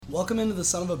Welcome into The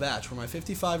Son of a Batch, where my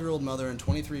 55-year-old mother and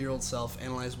 23-year-old self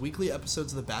analyze weekly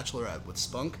episodes of The Bachelorette with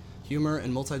spunk, humor,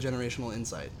 and multi-generational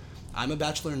insight. I'm a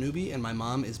Bachelor newbie, and my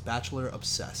mom is Bachelor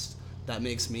obsessed. That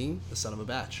makes me the son of a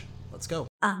batch. Let's go.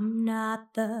 I'm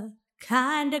not the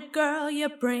kind of girl you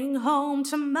bring home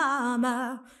to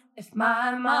mama. If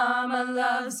my mama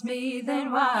loves me,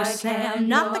 then why can't I'm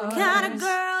not the kind of yours?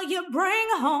 girl you bring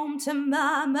home to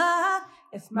mama.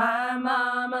 If my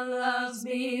mama loves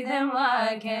me, then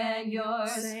why can't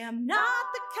yours? Say I'm not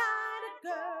the kind of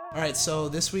girl. All right, so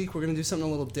this week we're going to do something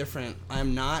a little different.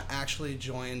 I'm not actually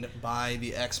joined by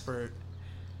the expert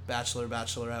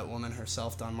Bachelorette woman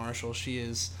herself, Dawn Marshall. She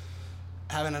is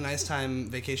having a nice time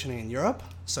vacationing in Europe,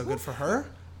 so good for her.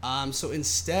 So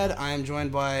instead, I am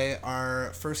joined by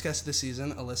our first guest of the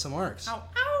season, Alyssa Marks. Ow,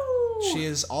 ow! She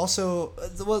is also,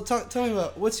 well, tell me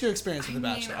about, what's your experience with The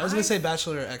Bachelor? I was going to say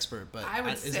Bachelor expert, but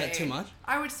is that too much?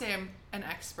 I would say I'm an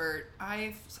expert.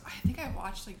 I think I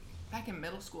watched like back in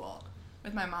middle school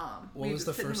with my mom. What was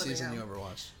the first season you ever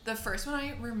watched? The first one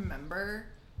I remember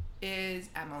is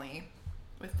Emily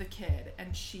with the kid,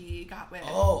 and she got with.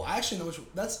 Oh, I actually know which.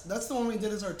 That's the one we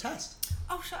did as our test.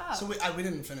 Oh, shut up. So we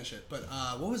didn't finish it, but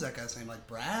what was that guy's name? Like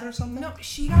Brad or something? No,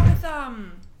 she got with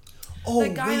Oh, the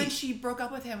guy, wait. and she broke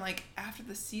up with him like after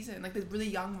the season, like the really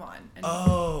young one. And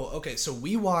Okay. So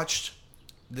we watched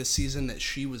the season that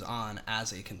she was on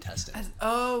as a contestant.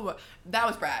 That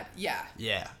was Brad. Yeah.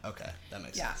 Yeah. Okay, that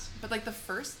makes sense. But like the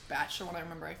first Bachelor one I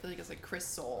remember, I feel like it's like Chris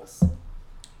Soules.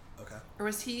 Okay. Or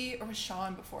was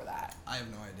Sean before that? I have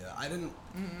no idea. I didn't.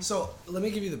 So let me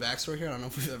give you the backstory here. I don't know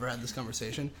if we've ever had this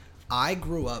conversation. I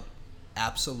grew up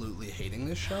absolutely hating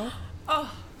this show.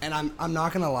 Oh. And I'm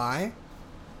not gonna lie.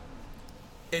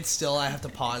 It's still, I have to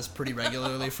pause pretty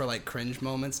regularly for like cringe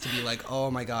moments to be like, oh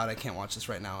my god, I can't watch this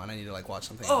right now, and I need to like watch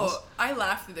something else. Oh, I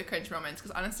laughed through the cringe moments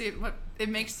because honestly, it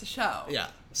makes the show. Yeah.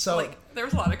 So like there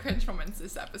was a lot of cringe moments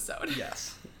this episode.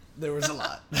 Yes, there was a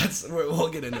lot. We'll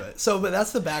get into it. So, but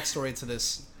that's the backstory to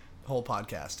this whole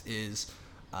podcast. Is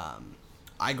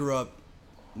I grew up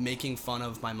making fun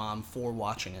of my mom for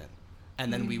watching it,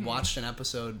 and then we watched an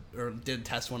episode or did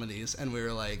test one of these, and we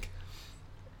were like.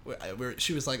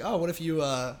 She was like, oh, what if you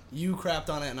crapped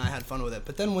on it and I had fun with it?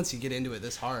 But then once you get into it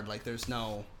this hard, like there's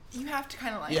no. You have to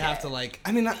kind of like. You have to like.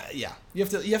 I mean, yeah. You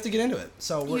have to get into it.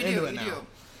 So we're into it now. You do.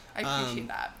 I appreciate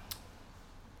that.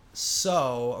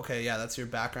 So okay, yeah, that's your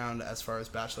background as far as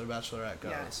Bachelorette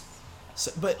goes. Yes.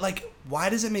 So, but like, why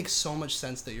does it make so much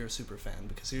sense that you're a super fan?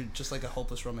 Because you're just like a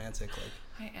hopeless romantic, like.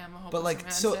 I am a hopeless but like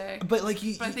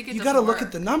romantic. so, I think you gotta look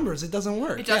at the numbers. It doesn't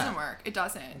work. It doesn't work. It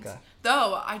doesn't. Okay.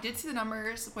 Though I did see the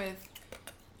numbers with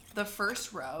the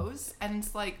first rows, and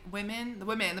it's like the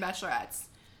Bachelorettes.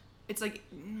 It's like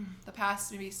the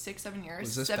past maybe 6-7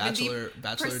 years. Was this 70%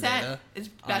 Bachelor data? Is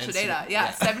Bachelor data?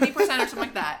 Yeah, 70% or something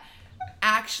like that.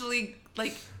 Actually,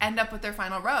 like end up with their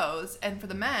final rows, and for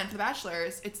the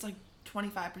bachelors, it's like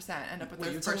 25% end up with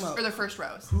their first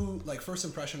rows. Who like first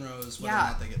impression rows, whether or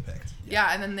not they get picked. Yeah,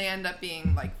 and then they end up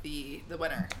being like the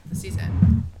winner of the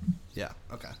season. Yeah.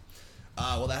 Okay.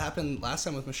 Well, that happened last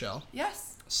time with Michelle.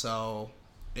 Yes. So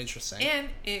interesting. And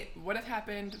it would have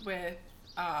happened with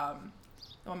the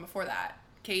one before that,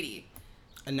 Katie.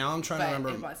 And now I'm trying to remember.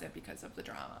 But it wasn't because of the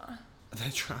drama.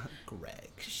 Greg.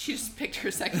 She just picked her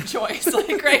second choice.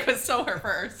 Like Greg was so her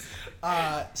first.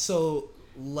 So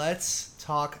let's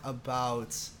talk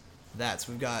about that.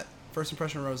 So we've got first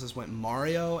impression roses went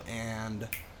Mario and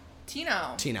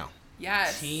Tino.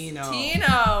 Yes.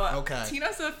 Tino. Okay.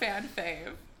 Tino's a fan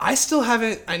fave. I still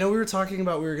haven't. I know we were talking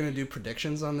about we were gonna do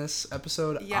predictions on this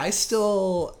episode. Yes.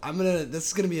 This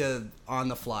is gonna be a on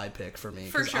the fly pick for me.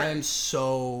 For sure.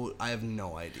 I have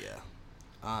no idea.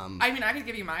 I mean, I could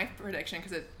give you my prediction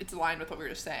because it's aligned with what we were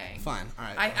just saying. Fine. All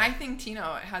right. I think Tino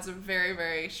has a very,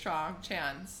 very strong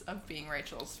chance of being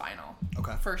Rachel's final.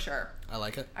 Okay. For sure. I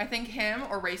like it. I think him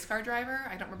or race car driver.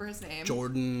 I don't remember his name.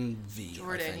 Jordan V.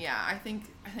 Jordan. Yeah. I think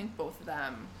both of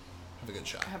them have a good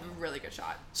shot. Have a really good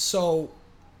shot. So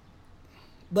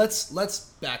let's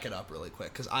back it up really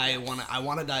quick because I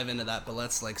want to dive into that, but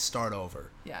let's like start over.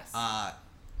 Yes.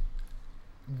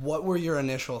 What were your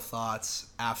initial thoughts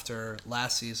after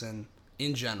last season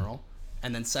in general,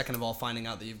 and then second of all, finding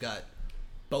out that you've got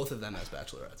both of them as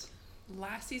Bachelorettes?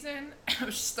 Last season,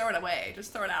 just throw it away.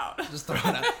 Just throw it out. Just throw it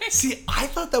out. See, I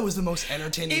thought that was the most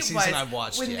entertaining season I've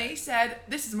watched when yet. they said,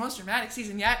 this is the most dramatic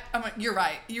season yet, I'm like, you're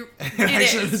right.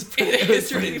 It was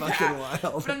pretty fucking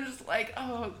wild. But I'm just like,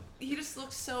 oh, he just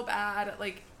looked so bad.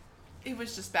 Like, it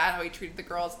was just bad how he treated the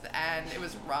girls at the end. It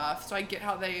was rough. So I get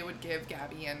how they would give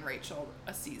Gabby and Rachel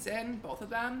a season, both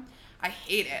of them. I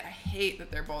hate it. I hate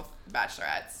that they're both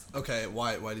Bachelorettes. Okay,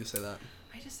 why do you say that?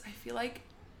 I feel like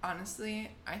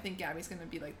honestly, I think Gabby's gonna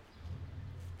be like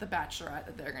the Bachelorette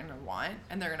that they're gonna want,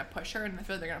 and they're gonna push her, and I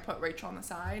feel like they're gonna put Rachel on the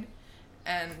side.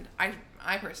 And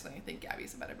I personally think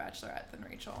Gabby's a better Bachelorette than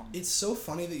Rachel. It's so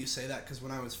funny that you say that, because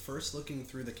when I was first looking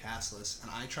through the cast list,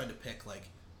 and I tried to pick, like,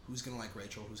 who's gonna like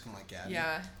Rachel, who's gonna like Gabby.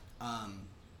 Yeah.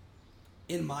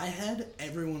 In my head,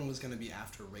 everyone was gonna be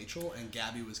after Rachel, and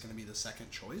Gabby was gonna be the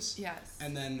second choice. Yes.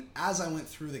 And then as I went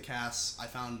through the casts, I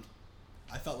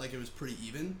felt like it was pretty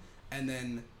even. And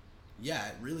then, yeah,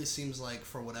 it really seems like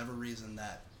for whatever reason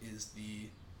that is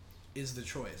the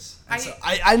choice. And so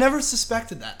I never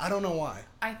suspected that. I don't know why.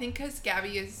 I think because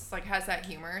Gabby is like has that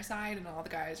humor side, and all the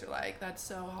guys are like, that's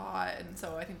so hot, and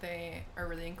so I think they are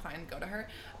really inclined to go to her.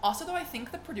 Also, though, I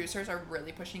think the producers are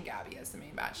really pushing Gabby as the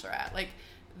main Bachelorette. Like,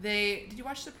 did you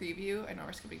watch the preview? I know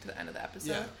we're skipping to the end of the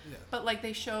episode. Yeah. But like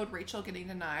they showed Rachel getting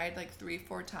denied like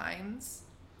 3-4 times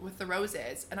with the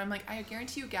roses, and I'm like, I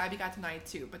guarantee you Gabby got denied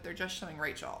too, but they're just showing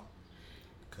Rachel.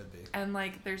 Could be. And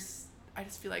like I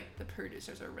just feel like the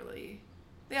producers are really,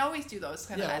 they always do those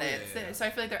kind of edits. Yeah. So I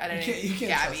feel like they're editing you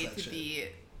can't Gabby trust that to shit. be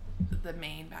the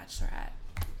main Bachelorette.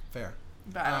 Fair.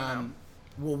 But I don't know.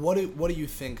 Well, what do you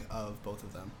think of both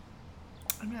of them?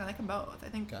 I mean, I like them both. I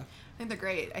think they're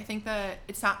great. I think that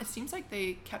it seems like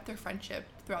they kept their friendship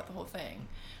throughout the whole thing,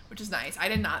 which is nice. I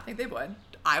did not think they would.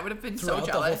 I would have been so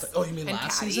jealous. Oh, you mean and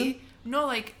last catty. season? No,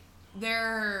 like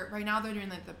they're doing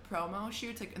like the promo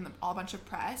shoots, like in all bunch of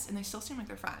press, and they still seem like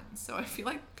they're friends. So I feel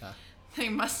like they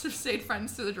must have stayed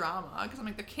friends through the drama, because I'm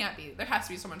like, there has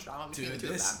to be so much drama between the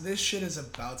two of them. This shit is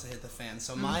about to hit the fan.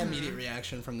 So my immediate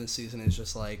reaction from this season is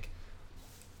just like,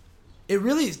 it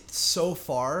really so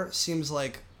far seems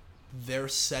like they're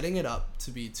setting it up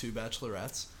to be two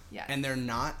Bachelorettes, and they're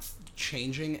not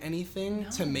changing anything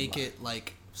to make it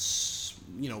like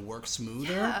work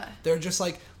smoother. Yeah. They're just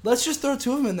like, let's just throw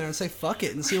two of them in there and say fuck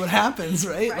it and see what happens,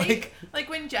 right? Like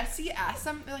when Jesse asked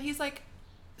them, he's like,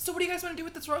 so what do you guys want to do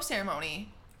with this rose ceremony?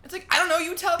 It's like, I don't know,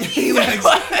 you tell me.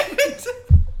 What?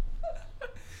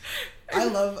 I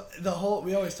love the whole,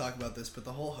 we always talk about this, but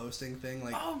the whole hosting thing,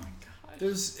 like, oh my god,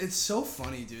 it's so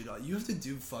funny, dude. You have to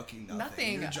do fucking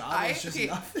nothing. Your job is just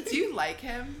nothing. Do you like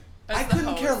him as I the couldn't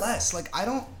host? care less. Like, I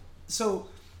don't, so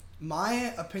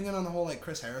my opinion on the whole like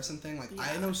Chris Harrison thing, like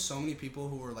I know so many people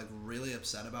who were like really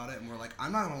upset about it and were like,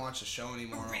 I'm not gonna watch the show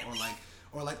anymore,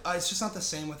 or like oh, it's just not the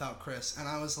same without Chris. And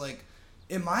I was like,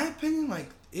 in my opinion, like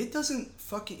he doesn't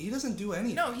do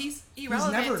anything. No, he's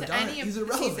irrelevant. He's never done it. He's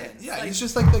irrelevant. Seasons. Yeah, like, he's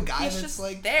just like the guy that's just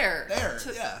like there.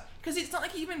 Yeah. Because it's not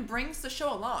like he even brings the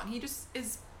show along. He just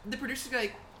is. The producers are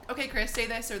like, okay, Chris, say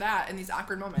this or that in these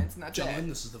awkward moments, and that's Gentlemen, it.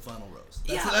 this is the final rose.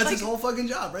 That's his whole fucking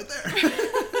job right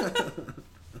there.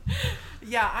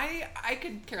 Yeah, I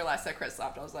could care less that Chris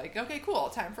left. I was like, okay, cool,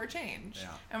 time for a change. Yeah.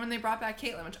 And when they brought back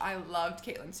Caitlyn, which I loved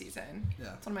Caitlyn's season.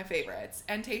 Yeah. It's one of my favorites.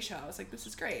 And Tasha, I was like, this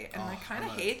is great. And I kind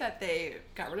of hate that they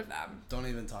got rid of them. Don't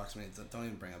even talk to me. Don't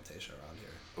even bring up Tasha around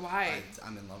here. Why?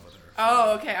 I'm in love with her.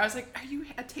 Oh, okay. I was like, are you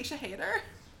a Tasha hater?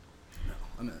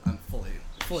 No, I'm fully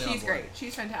on board. She's great.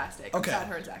 She's fantastic. Okay. I'm sad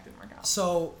her and Zach didn't work out.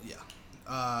 So,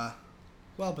 yeah.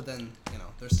 Well, but then,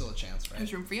 there's still a chance, right?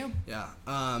 There's room for you. Yeah.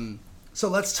 So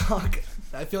let's talk.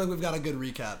 I feel like we've got a good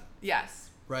recap. Yes.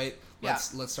 Right?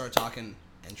 Let's start talking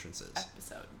entrances.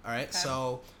 Episode. All right. Okay.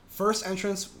 So first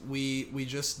entrance we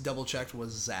just double checked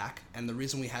was Zach, and the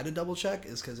reason we had to double check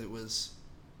is because it was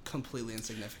completely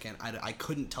insignificant. I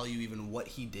couldn't tell you even what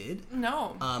he did.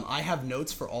 No. I have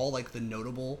notes for all like the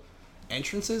notable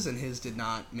entrances, and his did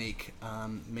not make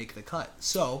the cut.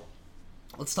 So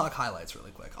let's talk highlights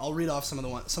really quick. I'll read off some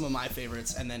of my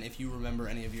favorites, and then if you remember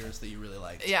any of yours that you really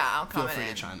liked, I'll comment. Feel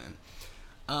free to chime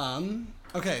in.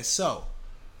 Okay, so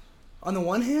on the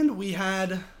one hand, we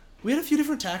had a few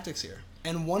different tactics here,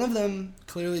 and one of them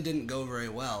clearly didn't go very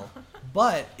well,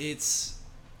 but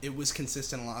it was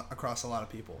consistent across a lot of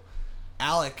people.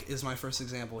 Alec is my first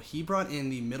example. He brought in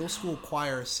the middle school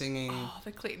choir singing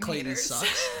the Clayton haters.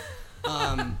 Sucks.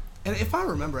 And if I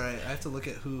remember, I have to look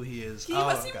at who he is. He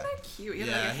wasn't even that cute. He had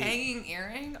like a hanging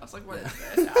earring. I was like, what is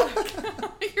this,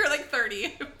 Alec? You're like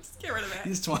 30. Just get rid of it.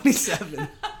 He's 27.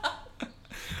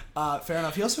 Fair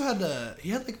enough. He also had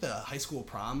like the high school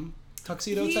prom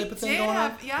tuxedo type of thing going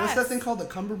on. Yes. What's that thing called? The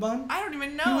cummerbund? I don't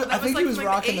even know. I think he was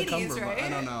rocking the 80s, cummerbund. right? I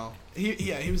don't know.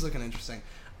 He was looking interesting.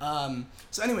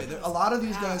 So anyway, a lot of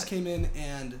these guys came in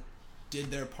and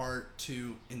did their part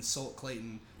to insult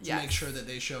Clayton to make sure that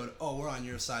they showed, oh, we're on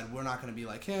your side. We're not going to be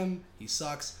like him. He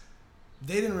sucks.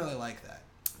 They didn't really like that.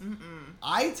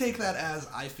 I take that as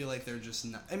I feel like they're just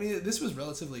not. I mean, this was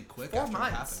relatively quick after it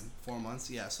happened. 4 months,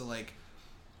 yeah. So like,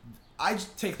 I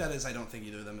take that as I don't think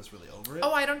either of them is really over it.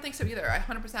 Oh, I don't think so either.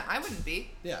 100%. I wouldn't be.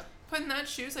 Yeah. put in that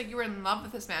shoes, like, you were in love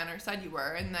with this man, or said you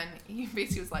were, and then he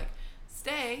basically was like,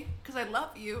 stay, because I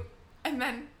love you, and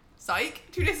then, psych,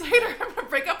 2 days later, I'm going to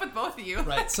break up with both of you.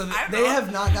 Right, so they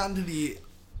have not gotten to the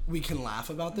we can laugh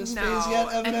about this phase yet,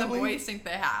 evidently. And the boys think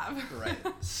they have. Right,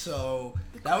 so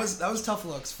that was tough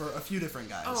looks for a few different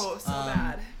guys. Oh, so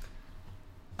bad.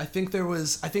 I think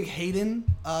Hayden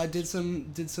did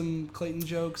some Clayton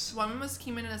jokes. One was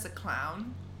came in as a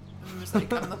clown. And was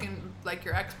like, I'm looking like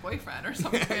your ex-boyfriend or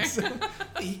something.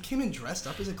 He came in dressed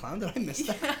up as a clown? Did I miss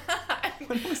that? Yeah.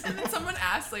 And then someone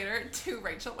asked later to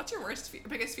Rachel, what's your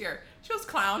biggest fear? She goes,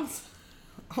 clowns.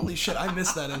 Holy shit, I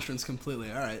missed that entrance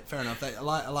completely. All right, fair enough. A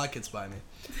lot gets by me.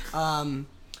 All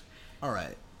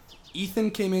right. Ethan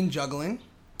came in juggling.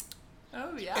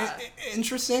 Oh, yeah.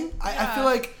 Interesting. Yeah. I feel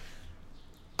like,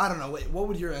 I don't know, wait, what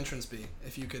would your entrance be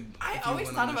if you could? I always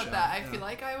thought about that. I feel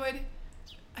like I would,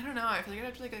 I don't know, I feel like I'd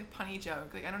have to like a punny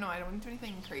joke. Like, I don't know, I don't want to do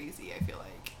anything crazy, I feel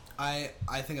like. I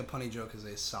think a punny joke is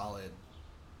a solid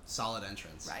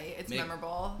entrance. Right? It's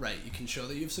memorable. Right. You can show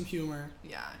that you have some humor.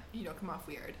 Yeah. You don't come off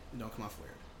weird.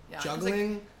 Yeah.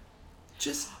 Juggling, like,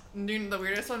 just... Dude, the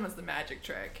weirdest one was the magic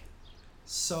trick.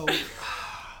 So,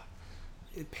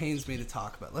 it pains me to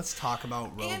talk about. Let's talk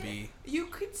about Roby. And you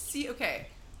could see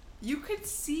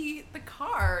the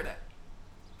card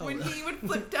when really? he would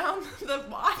flip down the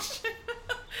watch.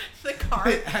 The card.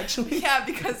 Wait, actually? Yeah,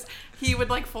 because he would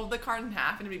like fold the card in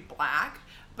half and it'd be black,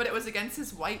 but it was against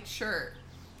his white shirt.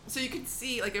 So you could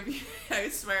see, like, I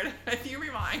swear, if you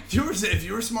rewind. If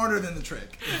you were smarter than the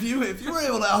trick, if you were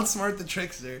able to outsmart the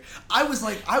trickster, I was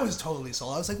totally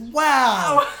sold. I was like,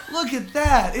 wow, look at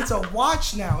that. It's a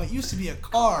watch now. It used to be a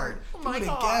card. Oh Do my it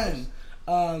gosh.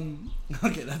 again.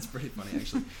 Okay, that's pretty funny,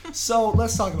 actually. So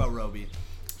let's talk about Roby.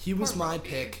 He was Poor my Roby.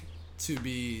 pick to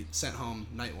be sent home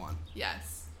night one.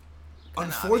 Yes. Kinda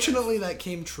Unfortunately, that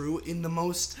came true in the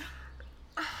most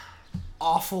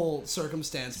awful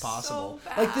circumstance possible. So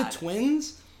like the bad.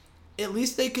 twins, at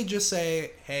least they could just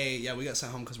say, "Hey, yeah, we got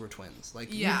sent home because we're twins."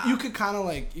 Like, Yeah. you could kind of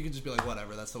like, you could just be like,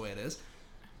 "Whatever, that's the way it is."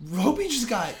 Roby just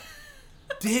got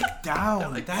dicked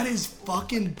down. Like, that is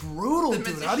fucking brutal, The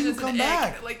dude. How do you magician is come an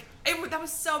egg. back? Like, that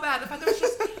was so bad. The fact that it was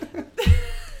just,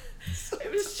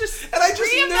 it was just. And I just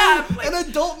three of knew them. Like, an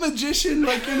adult magician.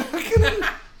 Like, you're not gonna.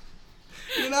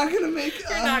 You're not gonna make.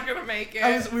 You're not gonna make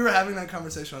it. We were having that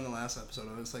conversation on the last episode.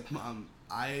 I was like, Mom,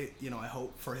 I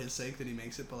hope for his sake that he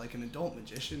makes it, but like an adult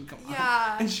magician, come on.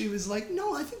 Yeah. And she was like,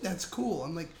 no, I think that's cool.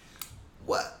 I'm like,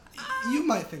 what? You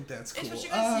might think that's cool. Especially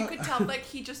because you could tell, like,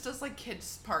 he just does, like,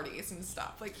 kids' parties and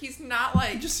stuff. Like, he's not,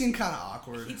 like... It just seemed kind of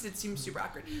awkward. It seems super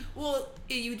awkward. Well,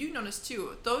 you do notice,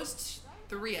 too, those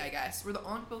three, I guess, were the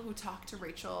only people who talked to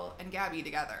Rachel and Gabby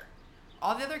together.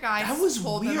 All the other guys That was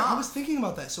told weird. them off. I was thinking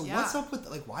about that. So Yeah. what's up with,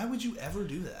 like, why would you ever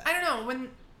do that? I don't know.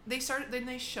 When they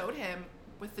showed him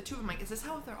with the two of them, like, is this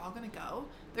how they're all going to go?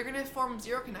 They're going to form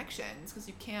zero connections because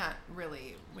you can't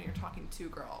really, when you're talking to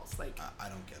girls. Like, I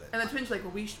don't get it. and the twins are like,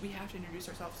 well, we have to introduce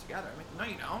ourselves together. I'm like, no,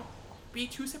 you don't. Be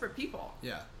two separate people.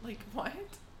 Yeah. Like, what?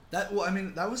 That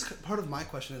was part of my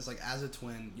question is, like, as a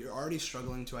twin, you're already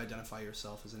struggling to identify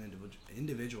yourself as an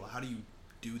individual. How do you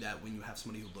do that when you have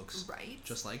somebody who looks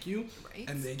just like you? Right.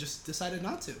 And they just decided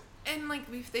not to. And, like,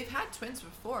 they've had twins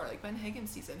before. Like, Ben Higgins'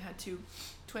 season had two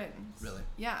twins. Really?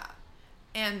 Yeah.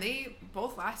 And they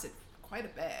both lasted quite a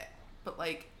bit. But,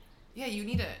 like, yeah, you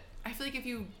need to... I feel like if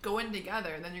you go in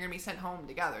together, then you're going to be sent home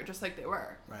together, just like they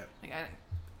were. Right. Like,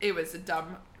 it was a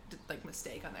dumb, like,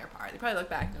 mistake on their part. They probably look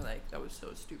back and they're like, that was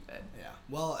so stupid. Yeah.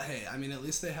 Well, hey, I mean, at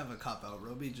least they have a cop-out.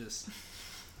 Roby just...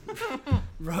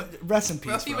 Rest in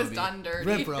peace, Roby. Roby was done dirty.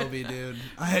 Rip Roby, dude.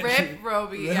 Rip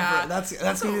Roby, yeah. That's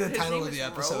gonna be the His title name of the is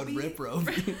episode. Roby? Rip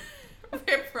Roby.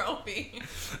 Rip Roby.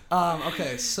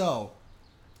 Okay, so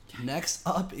next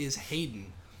up is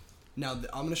Hayden. Now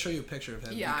I'm gonna show you a picture of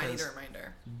him. Yeah, I need because a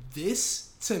reminder.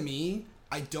 this, to me,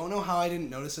 I don't know how I didn't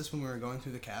notice this when we were going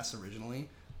through the cast originally.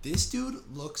 This dude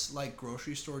looks like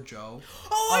Grocery Store Joe.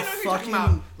 Oh, I know who you're talking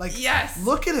about. Like, yes.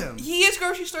 Look at him. He is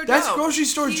Grocery Store Joe. That's Grocery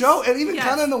Store Joe, and even yes.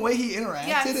 kind of in the way he interacted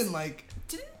Yes. and like.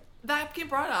 Didn't that get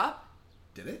brought up?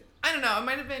 Did it? I don't know. It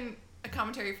might have been a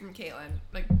commentary from Caitlin,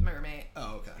 like my roommate.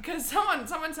 Oh, okay. Because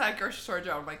someone said Grocery Store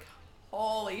Joe. I'm like,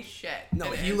 holy shit.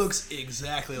 No, it he is. looks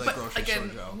exactly like but Grocery like Store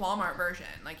in Joe. Walmart version.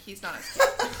 Like, he's not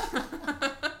as cute.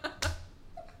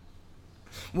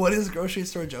 What is Grocery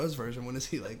Store Joe's version? What is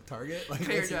he, like, Target? Like,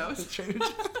 Trader what's he- Joe's. Trader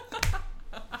Joe's.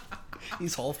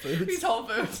 He's Whole Foods. He's Whole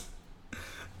Foods.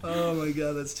 Oh my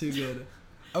god, that's too good.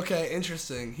 Okay,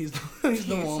 interesting. He's the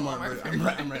Walmart version.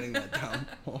 I'm writing that down.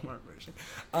 Walmart version.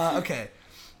 Okay.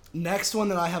 Next one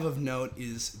that I have of note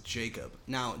is Jacob.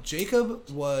 Now, Jacob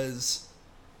was...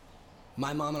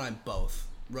 My mom and I both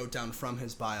wrote down from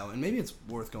his bio, and maybe it's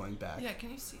worth going back. Yeah,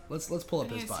 can you see? Let's pull up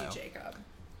his bio. Can you see Jacob?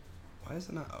 Why is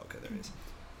it not? Oh, okay, there he is.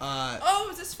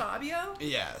 Is this Fabio?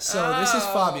 Yeah, so this is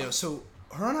Fabio. So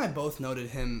her and I both noted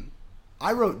him.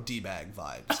 I wrote D-bag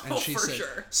vibes, and she said,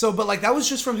 sure. So, but like that was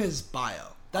just from his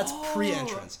bio. That's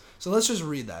pre-entrance. So let's just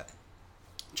read that.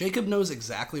 Jacob knows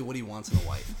exactly what he wants in a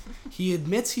wife. He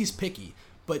admits he's picky,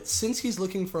 but since he's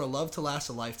looking for a love to last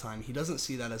a lifetime, he doesn't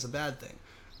see that as a bad thing.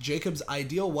 Jacob's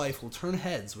ideal wife will turn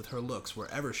heads with her looks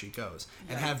wherever she goes,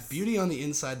 and have beauty on the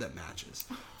inside that matches.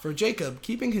 For Jacob,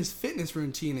 keeping his fitness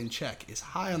routine in check is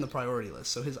high on the priority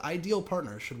list, so his ideal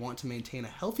partner should want to maintain a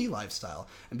healthy lifestyle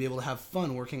and be able to have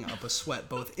fun working up a sweat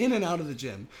both in and out of the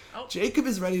gym. Oh. Jacob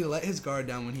is ready to let his guard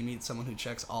down when he meets someone who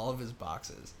checks all of his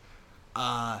boxes.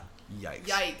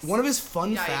 Yikes. One of his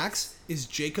fun facts is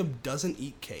Jacob doesn't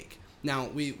eat cake. Now,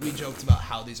 we joked about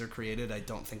how these are created. I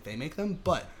don't think they make them,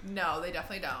 but... No, they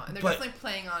definitely don't. And they're definitely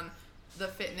playing on the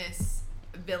fitness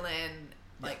villain,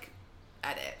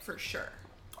 edit, for sure.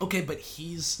 Okay, but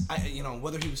he's...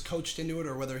 whether he was coached into it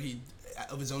or whether he,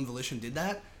 of his own volition, did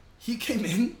that, he came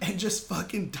in and just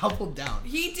fucking doubled down.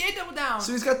 He did double down.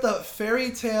 So he's got the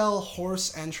fairy tale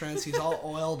horse entrance. He's all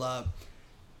oiled up.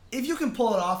 If you can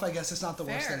pull it off, I guess it's not the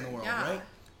worst thing in the world, right?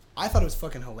 I thought it was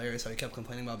fucking hilarious how he kept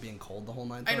complaining about being cold the whole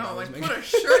night. I know, put a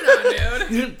shirt on,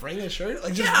 dude. You didn't bring a shirt?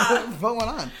 Put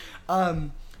one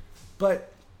on.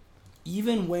 But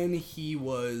even when he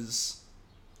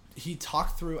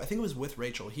talked through, I think it was with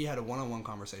Rachel, he had a one-on-one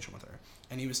conversation with her.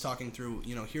 And he was talking through,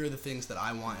 here are the things that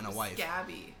I want in a wife.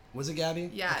 Gabby. Was it Gabby?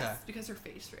 Yes, okay. Because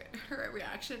her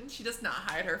reaction, she does not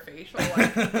hide her facial,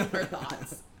 her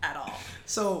thoughts at all.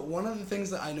 So one of the things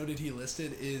that I noted he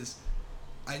listed is...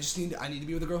 I need to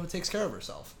be with a girl who takes care of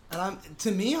herself. And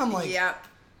I'm like, yep.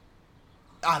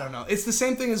 I don't know. It's the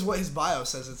same thing as what his bio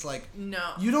says. It's like,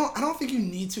 no. I don't think you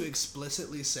need to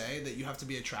explicitly say that you have to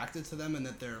be attracted to them and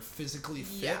that they're physically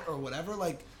fit or whatever.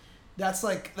 Like, that's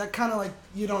like, that kind of like,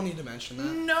 you don't need to mention that.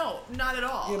 No, not at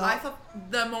all. I thought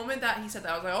the moment that he said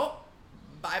that, I was like, oh,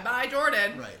 bye-bye,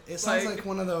 Jordan. Right. It sounds like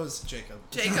one of those, Jacob.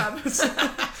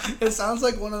 It sounds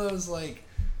like one of those, like,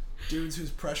 dudes who's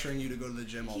pressuring you to go to the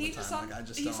gym all the time.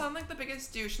 He sounded like the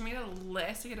biggest douche. He made a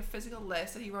list. He had a physical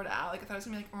list that he wrote out. Like, I thought it was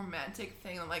gonna be like a romantic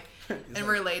thing, and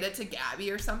related to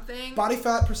Gabby or something. Body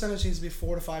fat percentage needs to be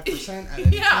 4 to 5%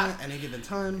 at any given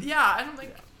time. Yeah, and I'm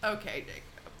like, okay, Jake.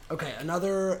 Okay,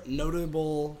 another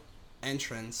notable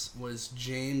entrance was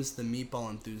James the Meatball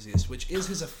Enthusiast, which is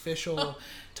his official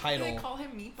title. Did they call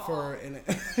him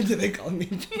Meatball? Did they call him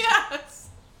Meatball? Yes.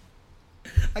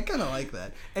 I kind of like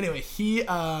that. Anyway, he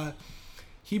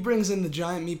brings in the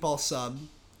giant meatball sub,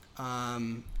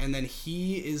 and then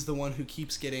he is the one who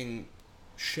keeps getting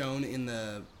shown in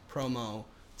the promo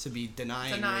to be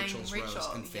denying Rachel's rose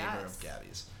in favor of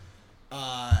Gabby's.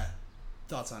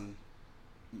 Thoughts on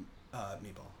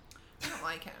Meatball? I don't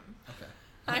like him. Okay.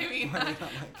 I mean,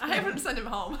 I haven't sent him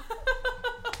home.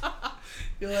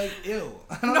 You're like, ew.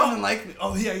 I don't even like.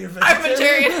 Oh yeah, you're vegetarian. I'm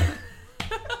vegetarian.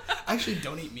 I actually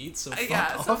don't eat meat, so fuck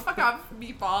off. So fuck off,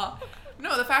 Meatball.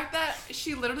 No, the fact that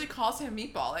she literally calls him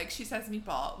Meatball, like she says,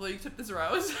 Meatball, will you tip this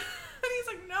rose? And he's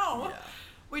like, no. Yeah.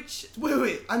 Which...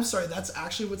 Wait, I'm sorry, that's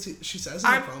actually what she says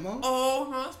in the promo?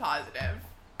 Almost positive.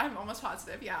 I'm almost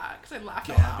positive, yeah, because I laughed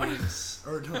out loud.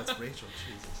 Or no, it's Rachel,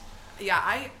 Jesus. Yeah,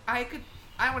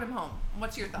 I want him home.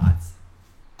 What's your thoughts?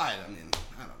 I don't know,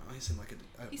 he seemed like a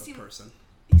person.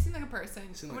 He seemed like a person.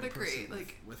 I would agree.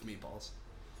 With meatballs.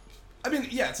 I mean,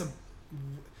 yeah,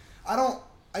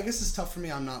 I guess it's tough for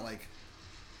me. I'm not,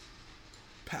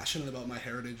 passionate about my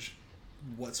heritage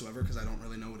whatsoever because I don't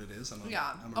really know what it is. Is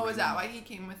that why he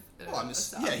came with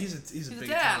he's a big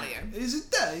Italian. He's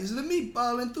the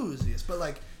meatball enthusiast.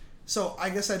 But, so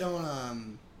I guess I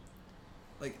don't,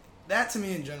 that to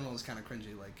me in general is kind of cringy.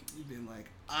 You being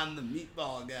I'm the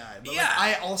meatball guy. But,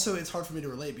 I also, it's hard for me to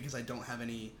relate because I don't have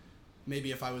any,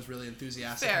 maybe if I was really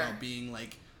enthusiastic about being,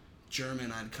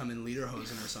 German, I'd come in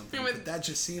lederhosen or something. But that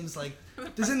just seems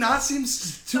does it not seem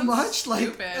too much?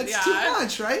 Stupid. That's too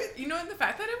much, right? You know, and the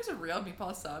fact that it was a real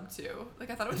meatball sub too. I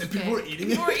thought it was people were eating it.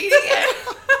 People were eating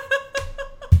it.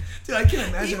 Dude, I can't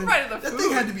imagine. He provided the food. That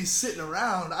thing had to be sitting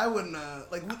around. I wouldn't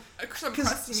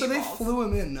so they flew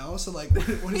him in, no? So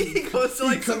what he goes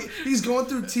to he's going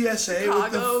through TSA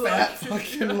Chicago, with the fat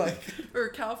fucking or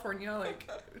California,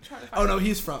 trying to find. Oh no,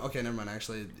 he's from. Okay, never mind.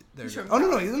 Actually, he's from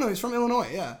Illinois.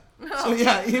 Yeah. So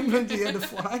yeah, he had to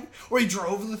fly, or he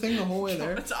drove the thing the whole way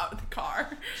there. On top of the car.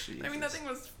 Jesus. I mean, that thing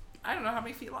was, I don't know how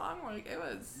many feet long. It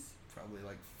was probably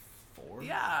 4.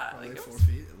 Yeah, probably 4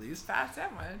 feet at least. Fast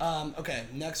sandwich. Okay,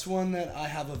 next one that I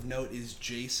have of note is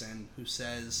Jason, who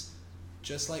says,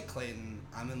 "Just like Clayton,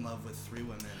 I'm in love with 3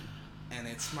 women, and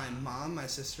it's my mom, my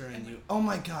sister, and you. Oh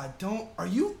my God! Are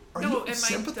you and my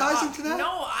sympathizing dog. to that? No,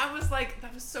 I was like,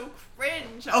 that was so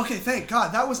cringe. Okay, thank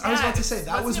God. I was about to say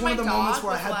that was one of the moments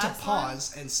where I had to last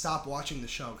pause and stop watching the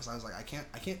show because I was like, I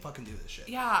can't fucking do this shit.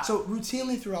 Yeah. So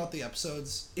routinely throughout the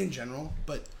episodes in general,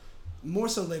 but more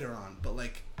so later on, but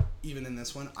like even in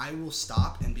this one, I will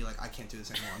stop and be like, I can't do this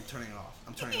anymore. I'm turning it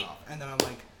off. And then I'm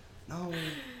like, no.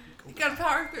 You gotta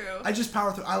power through. I just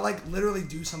power through. I like literally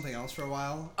do something else for a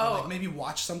while. Oh. Or, like maybe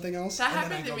watch something else. That and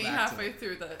happened then I to go me back halfway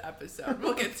through the episode.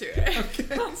 We'll get to it.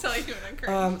 Okay. I'll tell you when I'm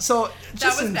cringe. So just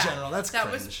that was in bad. general, that's that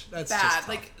cringe. Was That's bad. just tough.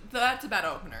 Like that's a bad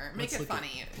opener. Make Let's it look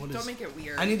funny. at- Don't make it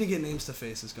weird. I need to get names to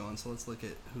faces going. So let's look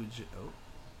at who.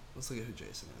 Let's look at who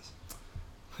Jason is.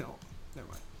 Oh, never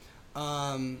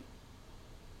mind.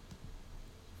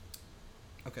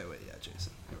 Okay, wait. Yeah,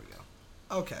 Jason. Here we go.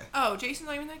 Okay. Oh, Jason's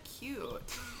not even that cute.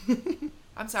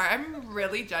 I'm sorry. I'm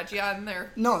really judgy on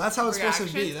their. No, that's how it's supposed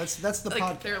to be. reactions. That's the like,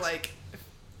 podcast. They're like.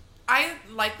 I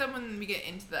like them when we get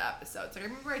into the episodes. Like, I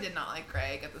remember I did not like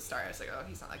Greg at the start. I was like, oh,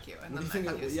 he's not that cute. And What do then you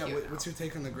I think? thought he was cute. What's your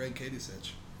take on the Greg Katie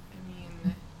sitch? I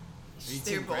mean, you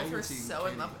they team both Greg or were team so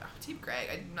in Katie? love. Team Greg.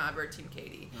 I'm never Team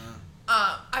Katie.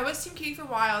 Uh, I was Team Katie for a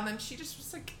while, and then she just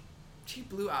was like, she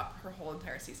blew up her whole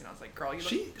entire season. I was like, girl, you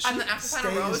look. And then after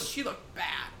Final Rose, she looked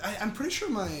bad. I'm pretty sure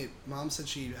my mom said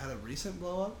she had a recent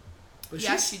blow up. But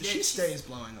Yeah, she did. She stays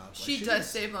blowing up. She does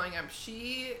stay blowing up.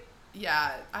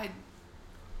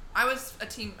 I was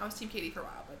Team Katie for a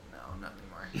while, but no, not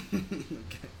anymore.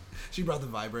 Okay. She brought the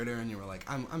vibrator, and you were like,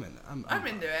 I'm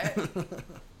into it.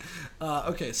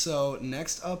 Okay, so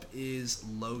next up is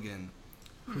Logan,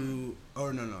 who.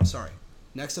 Oh no, sorry.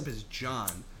 Next up is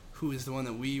John, who is the one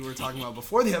that we were talking about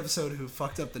before the episode, who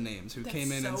fucked up the names, who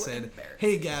came in and said,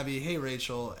 "Hey Gabby, hey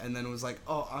Rachel," and then was like,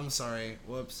 "Oh, I'm sorry,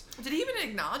 whoops." Did he even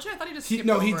acknowledge it? I thought he just skipped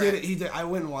over he did it. He did. I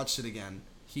went and watched it again.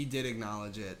 He did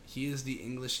acknowledge it. He is the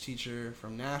English teacher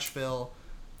from Nashville.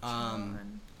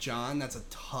 John, that's a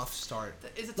tough start.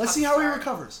 Let's see how he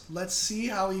recovers. Let's see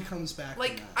how he comes back.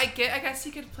 Like, I guess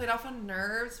he could play it off on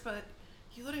nerves, but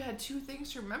he literally had 2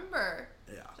 things to remember.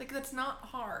 Yeah. Like, that's not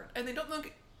hard. And they don't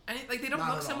look they don't Not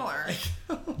look at similar.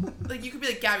 all. Like, you could be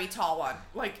like, Gabby, tall one.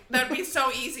 Like, that'd be so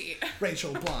easy.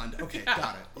 Rachel, blonde. Okay, Yeah,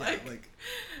 got it. Yeah, like,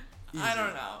 easy. I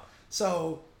don't know.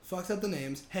 So, fucked up the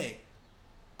names. Hey,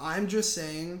 I'm just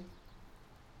saying,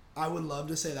 I would love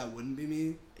to say that wouldn't be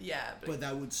me. Yeah, But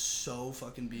that would so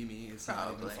fucking be me. It's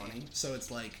Probably. not even funny. So it's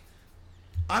like,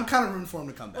 I'm kind of rooting for him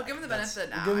to come back. We'll give him the benefit of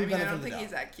the doubt. We'll I give him mean, the I benefit don't of the think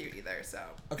he's doubt. that cute either, so.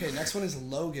 Okay, next one is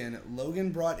Logan.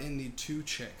 Logan brought in the 2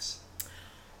 chicks.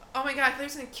 Oh my god, I thought he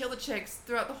was gonna kill the chicks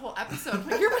throughout the whole episode. I'm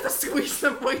like, you're about to squeeze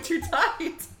them way too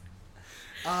tight.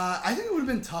 I think it would have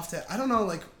been tough to. I don't know.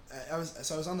 Like, I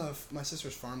was on my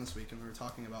sister's farm this week, and we were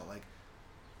talking about like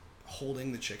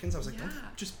holding the chickens. I was like, Yeah. don't they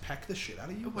just peck the shit out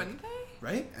of you? Wouldn't they?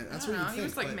 Right? And that's I don't what know. you He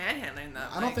was think. like manhandling them.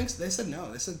 I don't think so. They said no.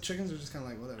 They said chickens are just kind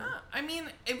of like whatever. I mean,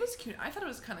 it was cute. I thought it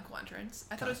was kind of cool entrance.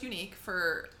 I thought it was unique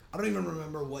for. I don't even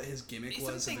remember what his gimmick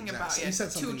was. Something of about he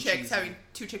said something 2 chicks cheesy. having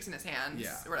 2 chicks in his hands.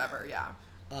 Yeah. Or whatever. Yeah.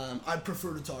 I'd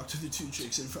prefer to talk to the 2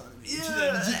 chicks in front of me Yeah.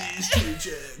 than to these 2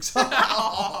 chicks.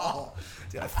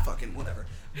 Dude, I fucking whatever.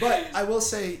 But I will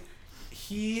say,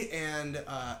 he and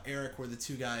Eric were the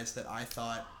 2 guys that I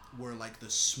thought were like the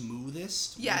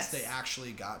smoothest Yes. once they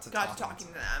actually got to Talking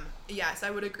to them. Yes, I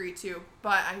would agree too.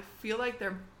 But I feel like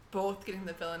they're both getting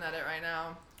the villain edit right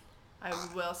now. I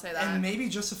will say that. And maybe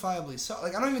justifiably so.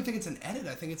 Like, I don't even think it's an edit.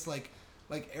 I think it's like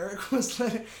Eric was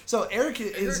letting. So Eric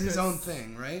is his own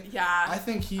thing, right? Yeah. I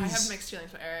think he's. I have mixed feelings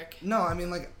for Eric. No, I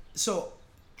mean, like, so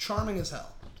charming as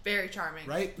hell. Very charming.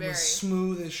 Right? Very. Was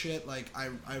smooth as shit. Like, I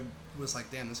was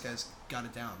like, damn, this guy's got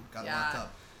it down. Got it locked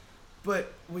up.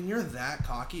 But when you're that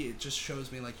cocky, it just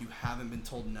shows me, like, you haven't been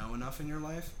told no enough in your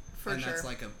life. For and sure. that's,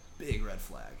 like, a big red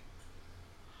flag.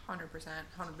 100%.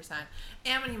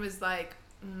 And when he was like,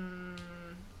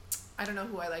 I don't know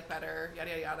who I like better, yada,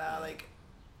 yada, yada, like,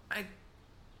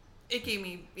 it gave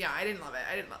me, I didn't love it.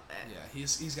 Yeah,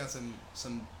 he's got some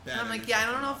bad And I'm like, energy I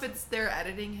don't coming know off if it's they're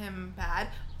editing him bad,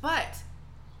 but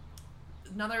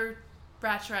another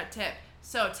Bachelorette tip.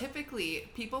 So typically,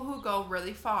 people who go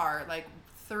really far, like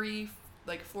 3,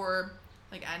 like 4,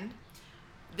 like end,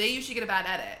 they usually get a bad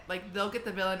edit. Like, they'll get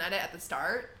the villain edit at the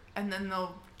start, and then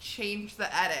they'll change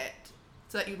the edit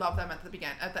so that you love them at the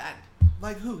end.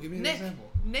 Like who? Give me an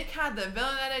example. Nick had the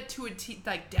villain edit to a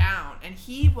like down, and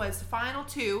he was final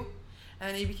 2, and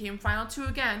then he became final 2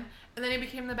 again, and then he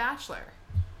became the Bachelor.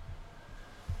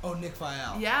 Oh, Nick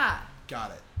Vial. Yeah.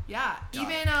 Got it. Yeah. Got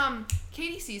Even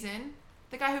Katie season,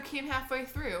 the guy who came halfway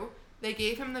through, they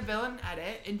gave him the villain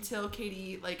edit until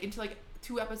Katie, like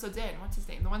 2 episodes in. What's his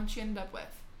name? The one that she ended up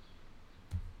with.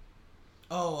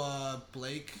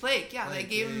 Blake. Blake, yeah, they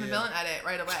gave him the villain edit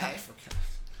right away.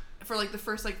 For like the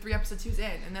first like 3 episodes he was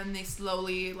in, and then they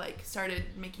slowly like started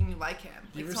making you like him.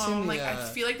 Like so, like I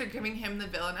feel like they're giving him the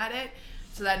villain edit,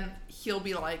 so then he'll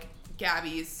be like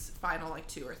Gabby's final like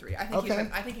 2 or 3. I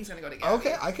think he's gonna go to Gabby.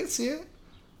 Okay, I can see it.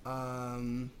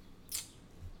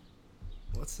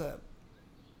 What's that?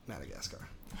 Madagascar.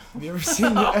 Have you ever seen?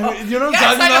 You know what I'm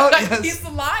talking about? Yes. He's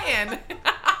the lion.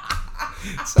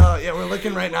 So yeah, we're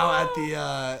looking right now at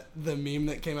the meme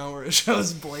that came out where it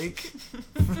shows Blake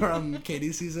from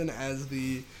Katie's season as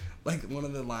the like one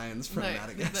of the lions from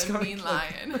Madagascar. The mean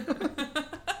lion.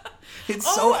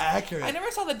 It's so accurate. I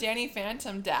never saw the Danny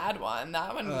Phantom dad one.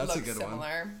 That one looks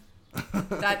similar.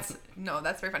 That's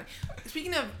very funny.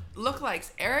 Speaking of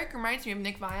lookalikes, Eric reminds me of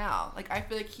Nick Viall. Like I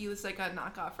feel like he was like a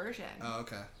knockoff version. Oh,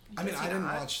 okay. I mean, I didn't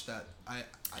watch that.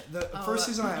 The first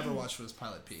season I ever watched was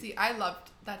Pilot Pete. See, I loved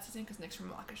that season because Nick's from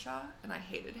Waukesha, and I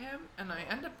hated him, and I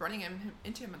ended up running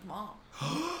into him at the mall.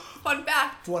 Fun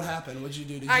fact. What happened? What'd you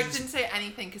do? Didn't say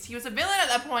anything because he was a villain at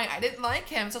that point. I didn't like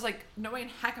him, so I was like, no way in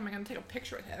heck am I going to take a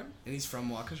picture with him. And he's from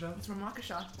Waukesha? He's from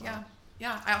Waukesha, wow. Yeah.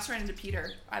 Yeah, I also ran into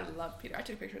Peter. I love Peter. I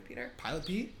took a picture with Peter. Pilot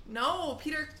Pete? No,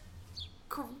 Peter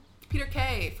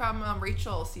K from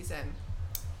Rachel's season.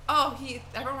 Oh,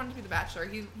 everyone wanted to be the Bachelor.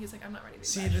 He's like, I'm not ready to be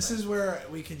the Bachelor. See, this is where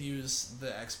we could use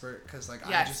the expert, because like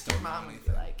yes, I just don't know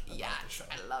anything. Like, yes,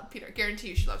 I love Peter. Guarantee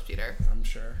you she loves Peter. I'm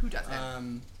sure. Who doesn't?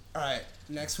 All right,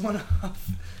 next one up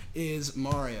is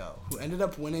Mario, who ended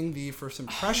up winning the first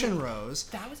impression rose.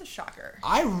 That was a shocker.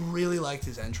 I really liked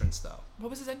his entrance though. What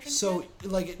was his entrance? So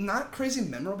like not crazy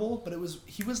memorable, but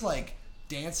he was like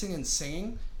dancing and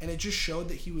singing, and it just showed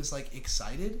that he was like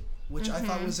excited, which I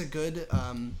thought was a good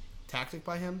tactic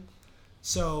by him.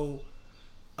 So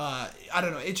I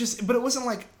don't know, but it wasn't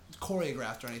like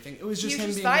choreographed or anything. It was just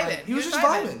him being vibing. Like, he was just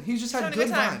vibing. He just had good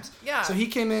vibes. Yeah. So he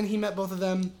came in, he met both of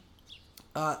them.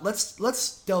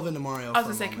 Let's delve into Mario. I was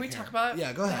gonna say, can we talk about?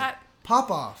 Yeah, go ahead.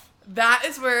 Pop off. That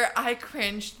is where I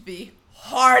cringed the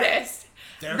hardest.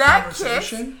 That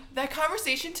conversation. That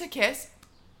conversation to kiss.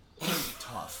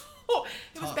 Tough. Oh,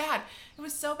 it was bad. It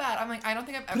was so bad. I'm like, I don't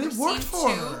think I've ever seen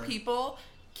two people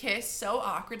kiss so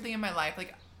awkwardly in my life.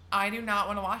 Like, I do not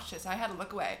want to watch this. I had to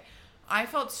look away. I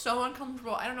felt so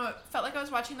uncomfortable. I don't know. It felt like I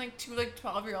was watching like two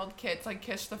 12-year-old kids like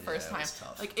kiss the first time.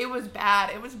 Tough. Like it was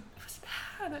bad. It was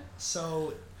bad.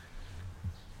 So,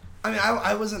 I mean,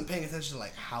 I wasn't paying attention to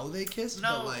like how they kissed,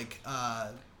 but like,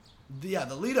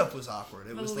 the lead up was awkward.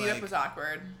 The lead up was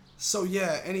awkward. So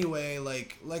yeah. Anyway,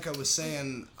 like I was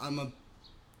saying, I'm a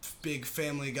big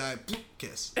family guy.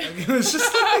 Kiss. Like, it was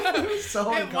just like it was so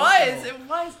uncomfortable. It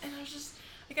was, and I was just.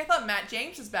 Like, I thought Matt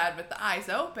James was bad with the eyes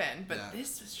open, but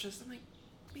this was just, I'm like,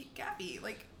 wait, Gabby,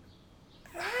 like,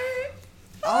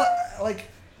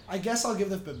 I guess I'll give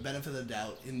the benefit of the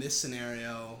doubt. In this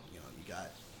scenario, you know, you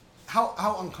got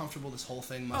how uncomfortable this whole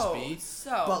thing must be.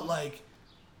 But, like,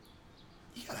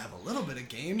 you gotta have a little bit of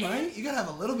game, right? You gotta have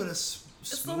a little bit of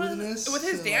smoothness. With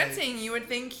his dancing, you would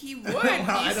think he would be smooth.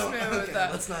 Okay,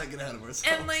 let's not get ahead of ourselves.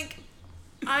 And, like,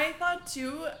 I thought,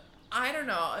 too... I don't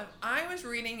know. I was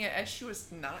reading it as she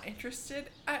was not interested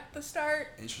at the start.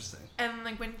 Interesting. And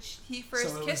like when he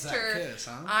first kissed her, kiss,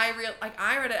 huh? I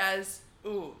read it as,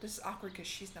 ooh, this is awkward because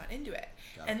she's not into it.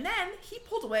 And then he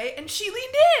pulled away and she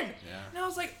leaned in. Yeah. And I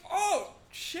was like, oh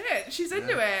shit, she's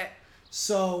into it.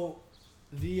 So,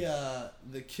 the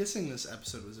kissing this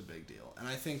episode was a big deal, and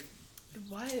I think it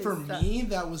was for me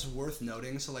that was worth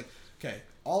noting. So like, okay,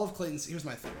 all of Clayton's. Here's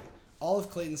my theory. All of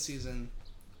Clayton's season.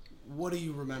 What do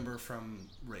you remember from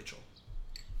Rachel?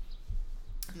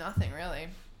 Nothing, really.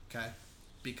 Okay.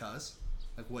 Because?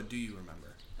 Like, what do you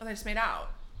remember? Oh, they just made out.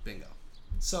 Bingo.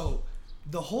 So,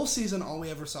 the whole season, all we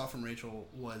ever saw from Rachel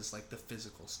was, like, the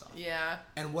physical stuff. Yeah.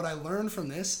 And what I learned from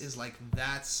this is, like,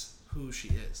 that's who she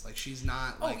is. Like, she's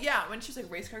not, like... Oh, yeah. When she was,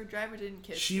 like, race car driver didn't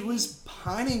kiss She was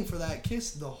pining for that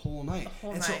kiss the whole night.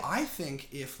 And so I think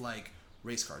if, like,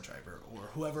 race car driver or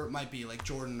whoever it might be, like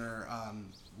Jordan or...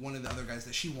 one of the other guys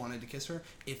that she wanted to kiss her,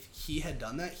 if he had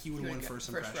done that, he would have won first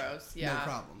impression. First rose, yeah. No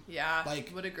problem. Yeah, like,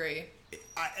 would agree.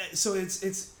 So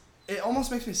it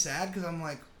almost makes me sad because I'm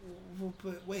like, well,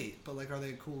 but wait, but like, are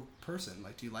they a cool person?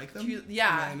 Like, do you like them? Yeah. You know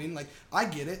what I mean? Like, I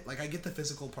get it. Like, I get the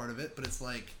physical part of it, but it's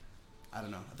like, I don't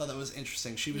know. I thought that was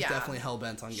interesting. She was definitely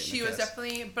hell-bent on getting a kiss. She was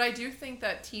definitely, but I do think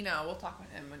that Tina, we'll talk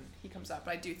about him when he comes up,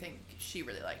 but I do think she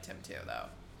really liked him too, though.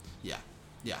 Yeah.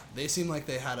 Yeah, they seem like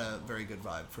they had a very good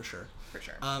vibe, for sure. For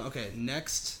sure. Okay,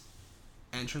 next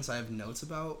entrance I have notes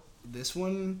about. This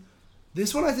one I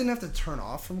didn't have to turn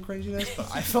off from cringiness,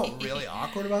 but I felt really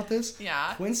awkward about this.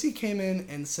 Yeah. Quincy came in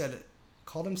and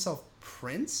called himself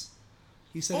Prince.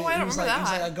 He said I don't remember that. He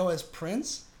was like, I go as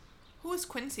Prince. Who is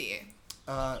Quincy?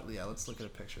 Yeah, let's look at a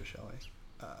picture, shall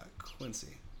we?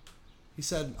 Quincy. He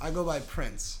said, I go by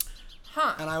Prince.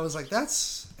 Huh. And I was like,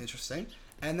 that's interesting.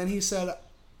 And then he said,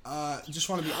 just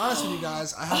want to be honest with you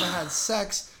guys. I haven't had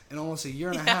sex in almost a year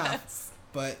and a half.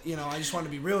 But, you know, I just wanted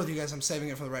to be real with you guys. I'm saving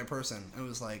it for the right person. It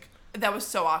was like... That was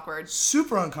so awkward.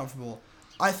 Super uncomfortable.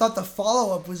 I thought the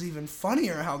follow-up was even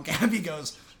funnier, how Gabby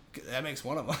goes, that makes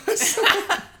one of us.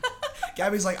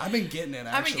 Gabby's like, I've been getting it,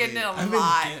 actually. I've been getting it a lot. I've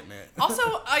been getting it.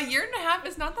 Also, a year and a half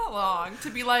is not that long to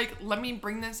be like, let me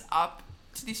bring this up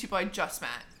to these people I just met.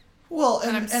 Well,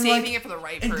 and I'm saving it for the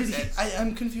right person.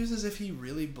 I'm confused as if he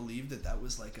really believed that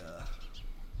was like a...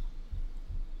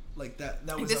 Like,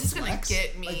 that was this a is flex. Gonna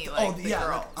get me, the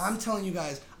girls. Like, I'm telling you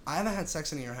guys, I haven't had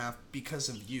sex in a year and a half because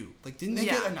of you. Like, didn't they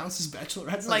get announced as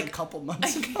Bachelorettes like a couple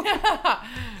months ago?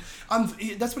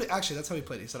 That's how he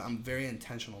played it. He said, I'm a very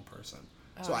intentional person.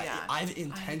 So I've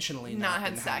intentionally not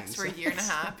had sex for a year and a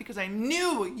half because I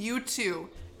knew you two,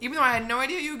 even though I had no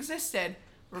idea you existed,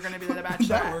 were going to be the Bachelorettes. Did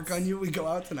that work on you? We go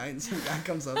out tonight and some guy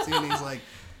comes up to you and he's like,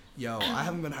 yo, I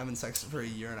haven't been having sex for a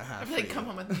year and a half. I'd be like, come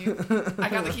home with me. I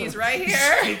got the keys right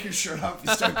here. Take your shirt off.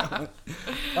 You start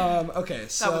going. Okay,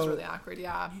 so... That was really awkward,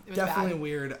 yeah. It was definitely bad.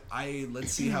 weird.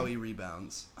 Let's see how he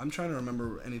rebounds. I'm trying to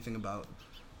remember anything about...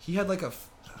 He had like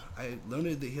I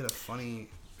learned that he had a funny...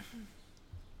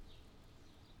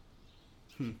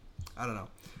 I don't know.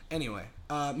 Anyway,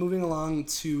 moving along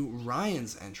to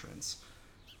Ryan's entrance.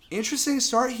 Interesting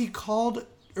start. He called...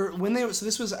 So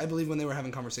this was, I believe, when they were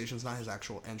having conversations, not his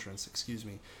actual entrance, excuse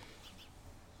me.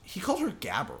 He called her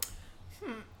Gabber.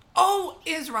 Oh,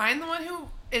 is Ryan the one who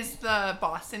is the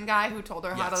Boston guy who told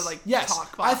her how to,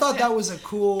 talk Boston? I thought that was a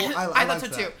cool... I thought so,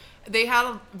 too. They had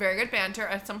a very good banter.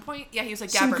 At some point, he was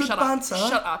like, Gabber, shut up.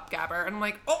 Shut up, Gabber. And I'm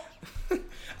like, oh...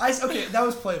 Okay, that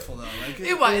was playful, though. Like,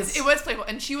 it was playful.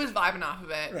 And she was vibing off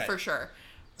of it, for sure.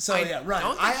 So,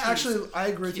 Ryan. I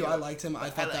agree with you. I liked him. I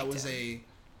thought that was a...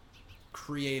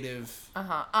 creative.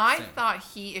 I thought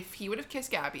if he would have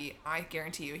kissed Gabby, I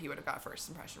guarantee you he would have got first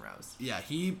impression rose. Yeah,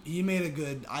 he made a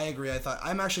good. I agree.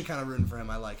 I'm actually kind of rooting for him.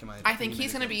 I like him. I think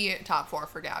he's gonna be top 4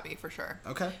 for Gabby for sure.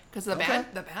 Okay. Because the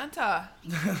banta.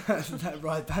 That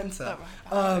right banta.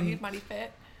 He's mighty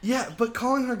fit. Yeah, but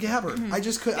calling her Gabber, I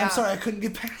just couldn't. I'm sorry, I couldn't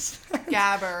get past that.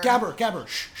 Gabber.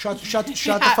 Shut the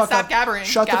fuck stop up. Gabbering.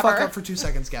 Shut the fuck up for 2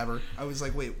 seconds, Gabber. I was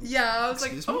like, wait. Yeah, I was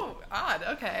excuse like, me? oh, odd.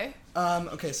 Okay.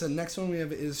 Okay, so next one we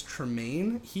have is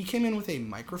Tremaine. He came in with a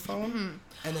microphone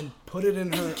and then put it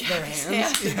in their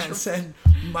hands and said,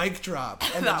 mic drop.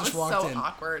 And then just walked in. That was so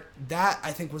awkward. That,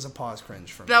 I think, was a pause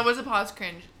cringe for me. That was a pause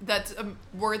cringe. That's a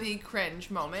worthy cringe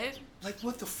moment. Like,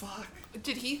 what the fuck?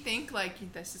 Did he think,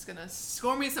 this is gonna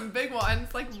score me some big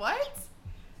ones? Like, what?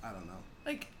 I don't know.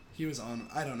 Like... He was on.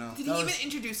 I don't know. Did he even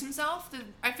introduce himself?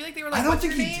 I feel like they were I don't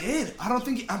think he did. I don't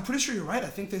think. I'm pretty sure you're right. I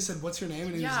think they said, "What's your name?"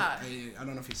 And he was like, I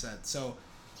don't know if he said. So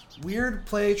weird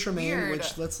play Tremaine.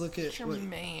 Which let's look at.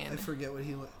 Tremaine. I forget what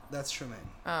he. That's Tremaine.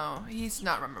 Oh, he's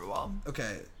not memorable.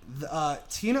 Okay.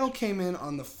 Tino came in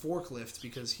on the forklift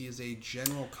because he is a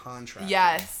general contractor.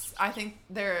 Yes, I think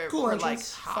they're cool were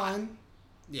entrance, hot. fine.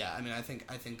 Yeah, I mean, I think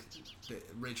that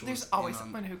Rachel. There's always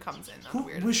someone who comes in on a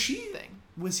weird thing.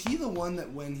 Was he the one that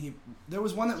there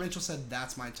was one that Rachel said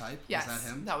that's my type? Yes, was that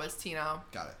him? That was Tino.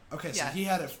 Got it. Okay, so he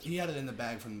had it in the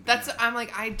bag from the beginning. I'm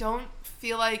like, I don't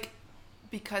feel like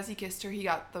because he kissed her he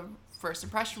got the first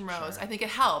impression rose. Sure. I think it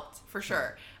helped for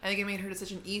sure. I think it made her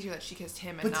decision easier that she kissed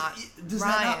him and not does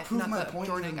Ryan. That not prove my the point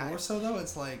Jordan even guy. more so though?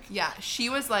 It's like she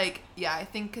was like I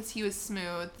think because he was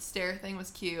smooth. The stare thing was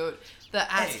cute. The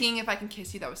asking if I can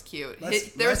kiss you, that was cute.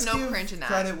 There was no cringe in that.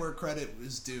 Credit where credit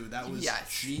is due. That was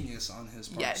genius on his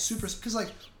part. Yes.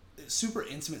 Super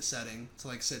intimate setting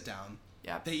to sit down.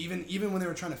 Yeah. They even when they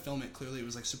were trying to film it, clearly it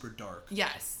was super dark.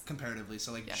 Yes. Comparatively,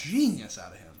 so genius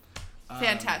out of him.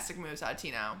 Fantastic moves out of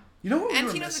Tino. You know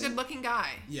what? Tino's a good-looking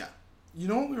guy. Yeah. You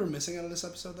know what we were missing out of this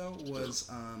episode though was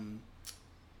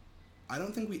I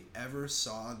don't think we ever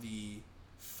saw the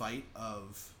fight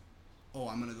of. Oh,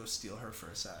 I'm gonna go steal her for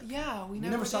a sec. Yeah, we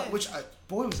never saw. did. Which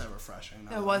boy was that refreshing.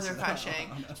 That was refreshing.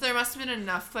 So there must have been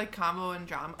enough combo and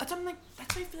drama. That's why I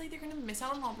feel like they're gonna miss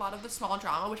out on a lot of the small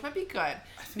drama, which might be good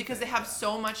because they have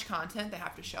so much content they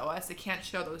have to show us. They can't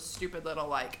show those stupid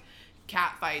little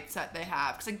cat fights that they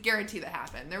have because I guarantee that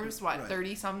happened. There was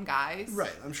 30 some guys.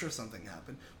 Right, I'm sure something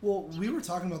happened. Well, we were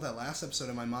talking about that last episode,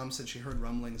 and my mom said she heard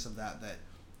rumblings of that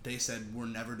they said we're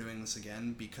never doing this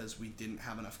again because we didn't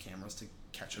have enough cameras to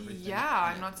catch everything.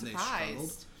 Yeah, I'm not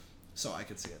surprised. So I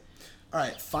could see it. All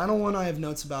right, final one I have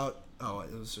notes about. Oh,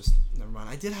 it was just never mind.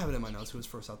 I did have it in my notes. Who was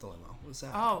first out the limo? What was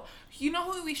that? Oh, you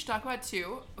know who we should talk about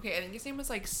too? Okay, I think his name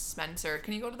was Spencer.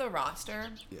 Can you go to the roster?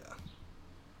 Yeah.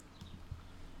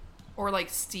 or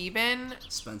like Steven.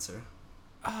 Spencer.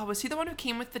 Was he the one who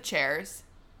came with the chairs?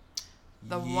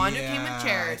 The one who came with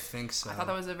chairs. I think so. I thought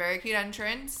that was a very cute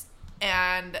entrance,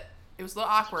 and it was a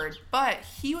little awkward, but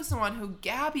he was the one who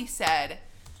Gabby said,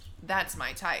 that's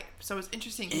my type. So it was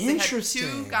interesting. They had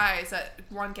two guys that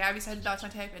one Gabby said that's my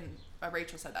type, and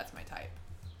Rachel said that's my type.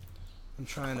 I'm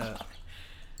trying to.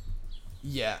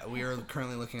 Yeah, we are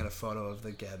currently looking at a photo of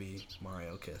the Gabby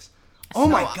Mario kiss. Oh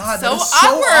my god, that is so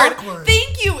awkward.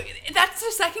 Thank you. That's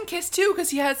the second kiss too, because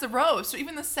he has the rose. So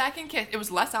even the second kiss, it was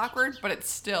less awkward, but it's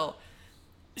still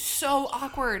so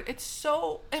awkward. It's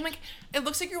so, and like, it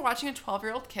looks like you're watching a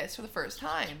 12-year-old kiss for the first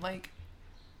time. Like,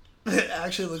 it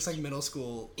actually looks like middle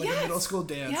school, like a middle school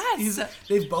dance. Yes.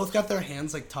 They've both got their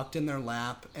hands like tucked in their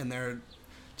lap, and they're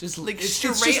just like it's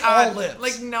straight just on. all lips.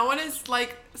 Like no one is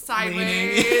like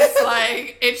sideways. Leaning.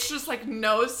 Like it's just like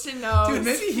nose to nose.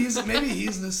 Dude, maybe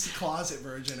he's this closet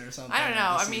virgin or something. I don't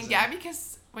know. I mean, Gabby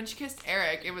when she kissed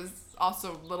Eric, it was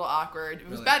also a little awkward. It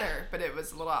was better, but it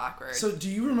was a little awkward. So do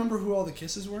you remember who all the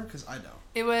kisses were? Because I don't.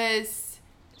 It was.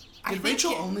 Did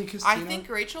Rachel only kiss Tina? I think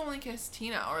Rachel only kissed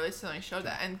Tina, or at least they only showed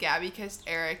that. And Gabby kissed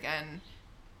Eric and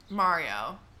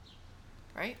Mario.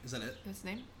 Right? Is that it? That's his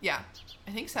name? Yeah.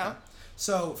 I think so. Okay.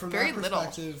 So from Very that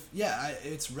perspective,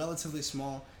 it's relatively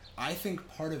small. I think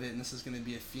part of it, and this is going to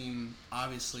be a theme,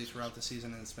 obviously, throughout the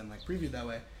season, and it's been like previewed that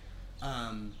way.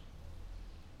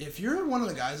 If you're one of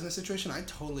the guys in this situation, I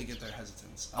totally get their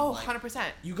hesitance. Oh, 100%.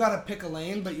 You got to pick a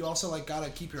lane, but you also like got to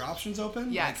keep your options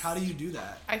open. Yes. Like, how do you do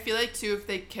that? I feel like too, if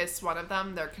they kiss one of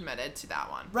them, they're committed to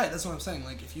that one. Right. That's what I'm saying.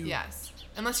 Like if you. Yes.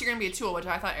 Unless you're gonna be a tool, which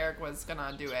I thought Eric was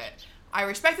gonna do it. I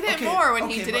respected him more when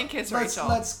he didn't kiss Rachel.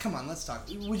 Let's talk.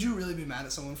 Would you really be mad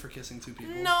at someone for kissing two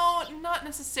people? No, not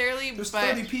necessarily. There's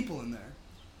 30 people in there.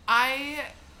 I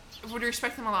would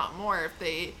respect them a lot more if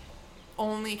they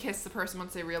only kiss the person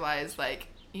once they realize, like,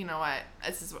 you know what,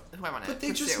 this is who I want to pursue. But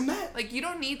they just met. Like, you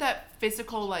don't need that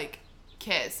physical, like,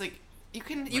 kiss. Like,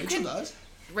 Rachel does.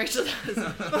 Rachel does.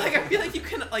 But, like, I feel like you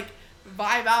can, like,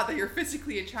 vibe out that you're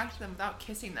physically attracted to them without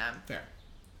kissing them. Fair.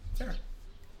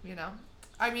 You know?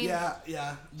 I mean...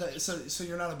 Yeah. So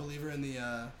you're not a believer in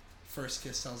the first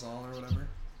kiss tells all or whatever?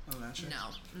 Oh, that shit?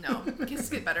 No. Kisses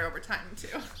get better over time, too.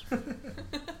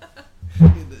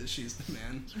 She's the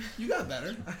man. You got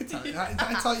better.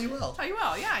 I taught you well. Taught you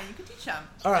well, yeah. You could teach them.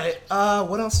 All right.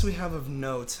 What else do we have of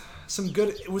note? Some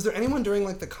good... Was there anyone during,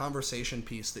 like, the conversation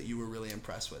piece that you were really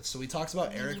impressed with? So we talked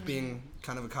about Eric being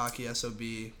kind of a cocky SOB,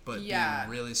 but being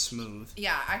really smooth.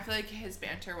 Yeah, I feel like his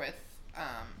banter with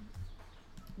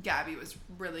Gabby was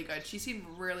really good. She seemed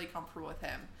really comfortable with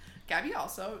him. Gabby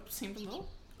also seemed a little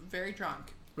very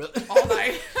drunk. Really? All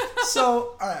night.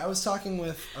 So, all right, I was talking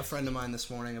with a friend of mine this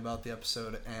morning about the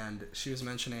episode, and she was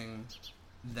mentioning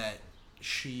that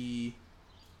she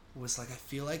was like, I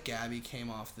feel like Gabby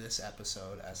came off this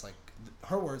episode as, like,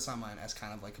 her words, not mine, as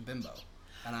kind of like a bimbo.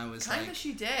 And I was kind of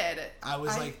she did. I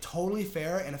was like, totally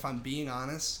fair, and if I'm being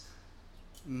honest,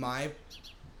 my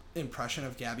impression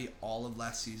of Gabby all of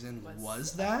last season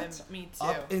was that. Me too.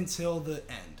 Up until the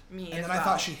end. And then I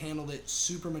thought she handled it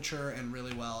super mature and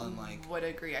really well, and like would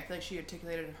agree. I feel like she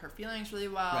articulated her feelings really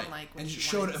well, right. and like and she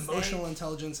showed emotional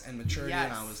intelligence and maturity,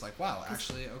 and I was like, wow,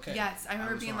 actually, okay. Yes, I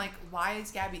remember being like, why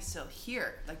is Gabby still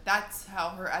here? Like that's how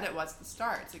her edit was at the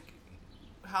start. It's like,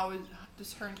 how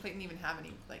does her and Clayton even have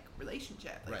any like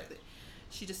relationship? Like, right.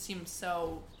 She just seemed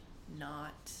so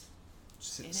not.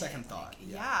 Second thought.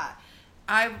 Like, yeah.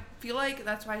 I feel like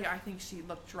that's why I think she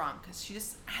looked drunk, because she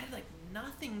just added like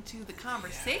nothing to the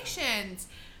conversations.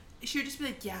 Yeah. She would just be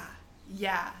like,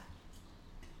 yeah,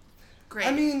 great.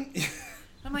 I mean,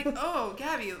 I'm like, oh,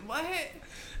 Gabby, what?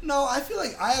 No, I feel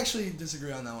like I actually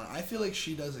disagree on that one. I feel like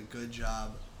she does a good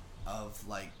job of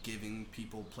like giving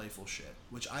people playful shit,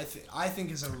 which I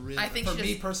think is a really, for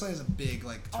me personally, is a big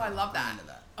like. Oh, I love that. Into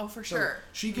that. Oh, for sure.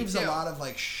 She gives a lot of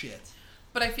like shit.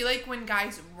 But I feel like when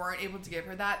guys weren't able to give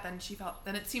her that,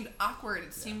 then it seemed awkward.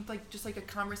 It seemed like just like a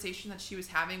conversation that she was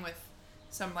having with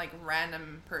some like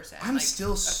random person. I'm like,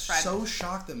 still so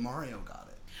shocked that Mario got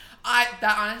it.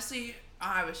 Honestly,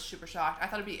 I was super shocked. I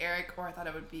thought it'd be Eric, or I thought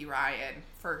it would be Ryan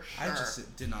for sure. I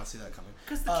just did not see that coming.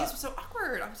 Because the kiss was so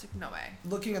awkward. I was like, no way.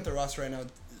 Looking at the roster right now,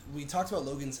 we talked about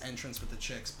Logan's entrance with the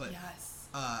chicks, but yes.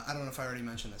 I don't know if I already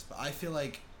mentioned this, but I feel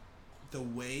like the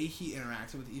way he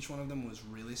interacted with each one of them was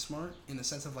really smart, in the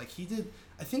sense of like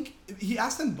I think he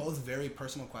asked them both very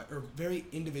personal or very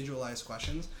individualized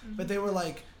questions, but they were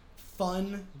like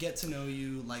fun, get to know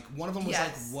you. Like one of them was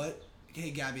like,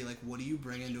 hey Gabby, like what do you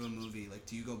bring into a movie? Like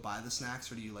do you go buy the snacks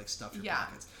or do you like stuff your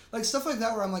pockets? Like stuff like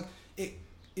that where I'm like,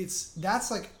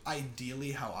 that's like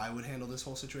ideally how I would handle this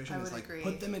whole situation. I is would like agree.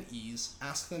 put them at ease,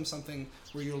 ask them something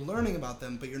where you're learning about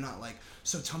them, but you're not like,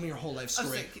 so tell me your whole life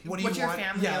story. Like, what do what's you your want?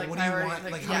 family, Yeah, like, what do you priority? want?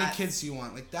 Like, Like, how many yes. kids do you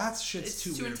want? Like that shit's It's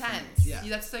too too weird intense. for me. Yeah.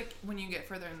 That's like when you get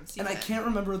further in the season. And I can't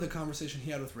remember the conversation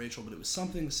he had with Rachel, but it was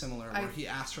something similar where he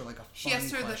asked her like a She fun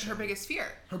asked her question. her biggest fear.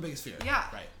 Her biggest fear. Yeah.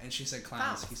 Right. And she said clowns.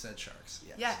 Clowns. He said sharks.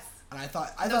 Yes. Yes. And I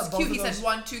thought That was both cute. of He those, said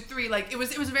 1, 2, 3. Like it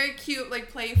was a very cute, like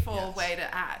playful Yes. way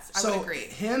to ask. I so would agree.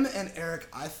 Him and Eric,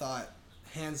 I thought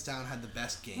hands down had the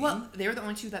best game. Well, they were the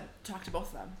only two that talked to both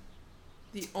of them.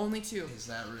 The only two. Is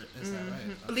that right?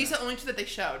 Okay. At least the only two that they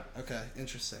showed. Okay,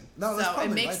 interesting. No, that's So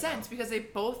probably it makes right, sense though. because they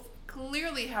both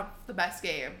clearly have the best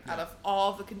game out Yeah. of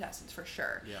all of the contestants for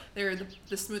sure. Yeah. They're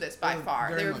the smoothest by They're far.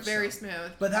 very They're much very so.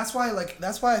 smooth. But that's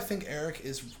why I think Eric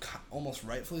is almost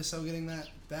rightfully so getting that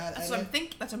bad. That's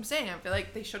what I'm saying. I feel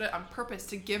like they showed it on purpose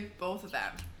to give both of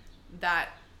them that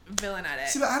villain edit.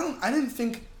 See, but I didn't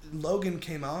think Logan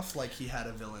came off like he had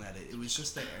a villain edit. It was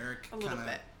just that Eric A little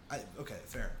bit. Okay,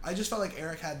 fair. I just felt like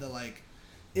Eric had the like.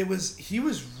 He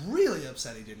was really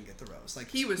upset he didn't get the rose.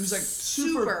 Like He was like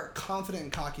super super confident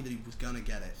and cocky that he was gonna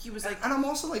get it. He was like, and I'm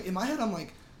also like in my head I'm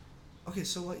like, okay,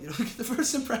 so what? You don't get the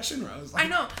first impression rose. Like, I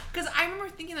know, because I remember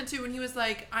thinking that too when he was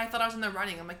like, I thought I was in the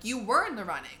running. I'm like, you were in the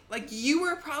running. Like, you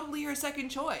were probably her second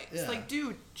choice. Yeah. Like,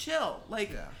 dude, chill.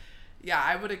 Like, Yeah. yeah,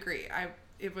 I would agree.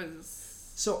 It was...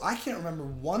 So I can't remember.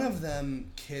 One of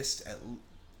them kissed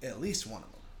at least one of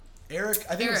them. Eric,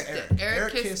 I think it was Eric. did.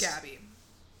 Eric kissed Gabby.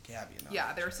 Gabby, no.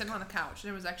 Yeah, they were sitting on the couch,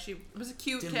 and it was a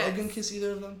cute Did kiss. Logan kiss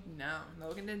either of them? No,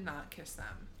 Logan did not kiss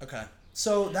them. Okay.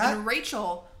 So that... And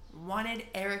Rachel wanted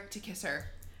Eric to kiss her.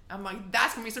 I'm like,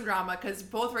 that's going to be some drama, because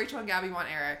both Rachel and Gabby want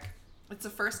Eric. It's the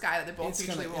first guy that they both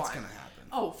usually want. It's gonna happen.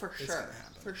 Oh, for It's sure. gonna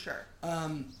happen. For sure.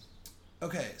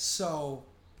 Okay, so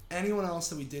anyone else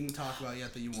that we didn't talk about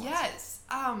yet that you want? Yes.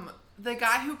 The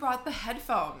guy who brought the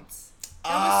headphones.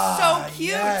 That was so cute.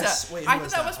 Yes. Wait, I who thought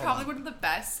was that that? was Hold probably on. one of the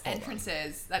best Hold on.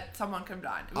 entrances that someone could have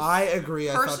done. It was I agree.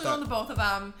 I thought personal that... to both of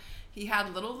them. He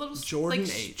had little Jordan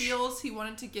like H. spiels he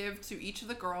wanted to give to each of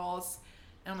the girls,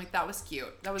 and I'm like, that was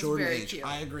cute. That was Jordan very H. cute.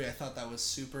 I agree. I thought that was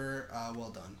super well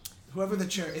done. Whoever the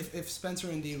chair... If Spencer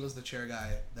indeed was the chair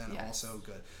guy, then Yes. also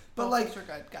good. But Both like... those were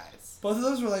good guys. Both of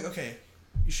those were like, okay,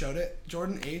 you showed it.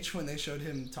 Jordan H., when they showed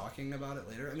him talking about it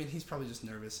later, I mean, he's probably just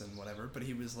nervous and whatever, but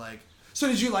he was like, so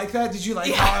did you like that? Did you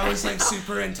like how I was like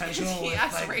super intentional? He with,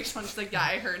 asked like... Rachel, and she's like, yeah,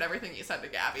 I heard everything you said to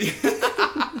Gabby.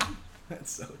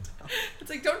 That's so dumb. It's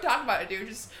like, don't talk about it, dude.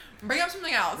 Just bring up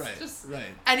something else. Right, Just right.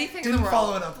 anything in Didn't the world.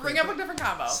 follow it up Bring quick. up a different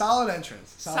combo. Solid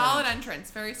entrance. Solid entrance.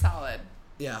 Very solid.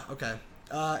 Yeah, okay.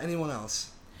 Anyone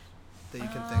else that you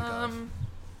can think of? I'm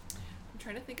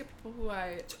trying to think of people who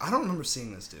I don't remember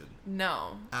seeing this dude.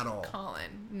 know. At all.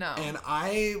 Colin. No. And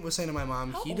I was saying to my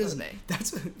mom, How he old doesn't... are they?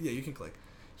 That's... Yeah, you can click.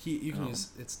 You can Oh. use...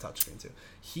 It's touchscreen too.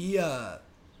 He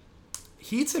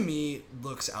to me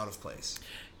looks out of place.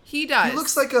 He does. He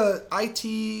looks like a IT,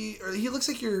 or he looks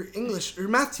like your English or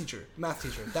math teacher. Math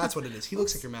teacher. That's what it is. He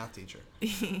looks like your math teacher.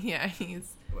 Yeah,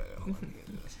 he's... Wait, hold on. Let me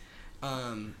do this.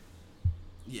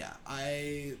 Yeah,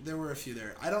 there were a few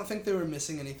there. I don't think they were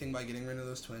missing anything by getting rid of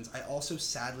those twins. I also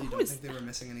sadly don't think they were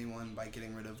missing anyone by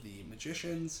getting rid of the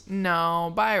magicians.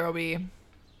 No, bye, Roby.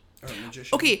 Or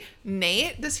magician. Okay,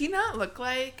 Nate, does he not look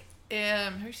like...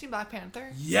 have you seen Black Panther?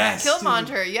 Yes,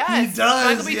 Killmonger, dude. yes. He does,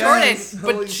 Michael B. yes. Jordan,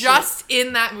 but Holy just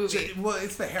in that movie. Well,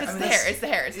 it's the hair. It's I mean, the hair. It's the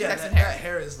hair. It's the yeah, Texan that hair.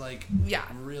 hair is like Yeah.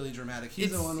 really dramatic.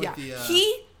 He's the one with the...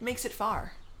 He makes it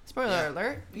far. Spoiler Yeah.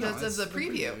 alert, because it's of the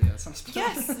preview. Yeah, it's not spoiler.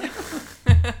 Yes.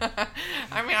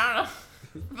 I mean, I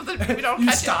don't know. But we don't You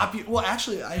catch stop. it. Well,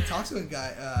 actually, I talked to a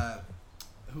guy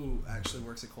who actually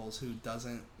works at Kohl's who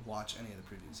doesn't watch any of the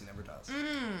previews. He never does.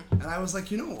 And I was like,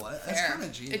 you know what? That's Fair. kind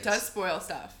of genius. It does spoil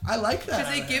stuff. I like that.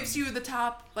 Because it gives you the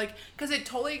top, like, because it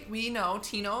totally, we know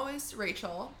Tino is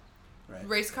Rachel, Right.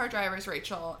 race car driver is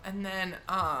Rachel, and then,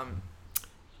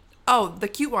 the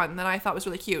cute one that I thought was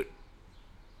really cute,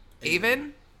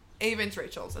 Avon. Avon's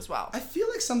Rachel's as well. I feel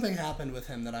like something happened with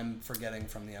him that I'm forgetting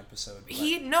from the episode. but-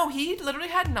 He literally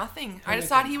had nothing. I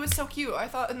just Okay. thought he was so cute. I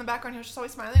thought in the background he was just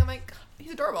always smiling. I'm like,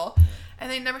 he's adorable. And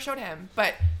they never showed him.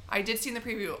 But I did see in the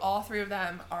preview, all three of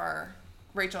them are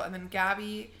Rachel. And then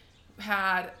Gabby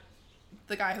had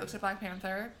the guy who looks like Black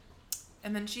Panther.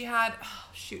 And then she had,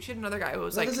 she had another guy who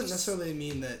was that like... doesn't necessarily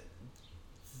mean that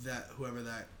whoever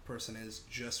that person is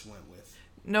just went with.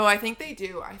 No, I think they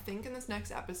do. I think in this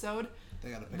next episode, They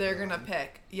gotta pick they're their going to one.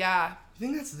 pick. Yeah. You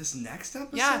think that's this next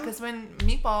episode? Yeah, because when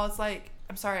Meatball is like,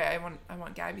 I'm sorry, I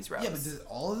want Gabby's rose. Yeah, but did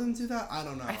all of them do that? I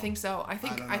don't know. I think so. I don't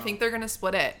think know. they're going to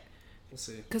split it. We'll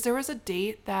see. Because there was a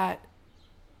date that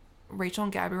Rachel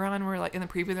and Gabby were on, were like in the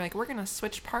preview, they're like, we're gonna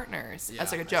switch partners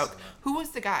as like a joke. Who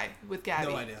was the guy with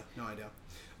Gabby? No idea.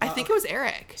 I think it was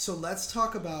Eric. So let's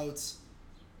talk about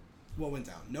what went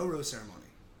down. No rose ceremony.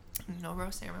 No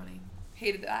rose ceremony.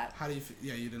 Hated that. How do you?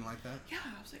 Yeah, you didn't like that. Yeah,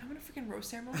 I was like, I'm gonna freaking rose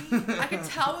ceremony. I could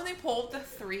tell when they pulled the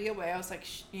 3 away. I was like,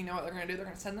 you know what they're gonna do? They're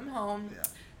gonna send them home,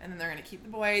 and then they're gonna keep the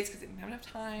boys because they didn't have enough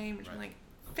time. Which I'm like,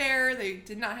 fair. They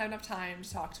did not have enough time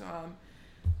to talk to them.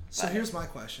 So here's my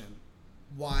question: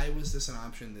 why was this an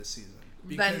option this season?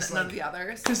 Because none of the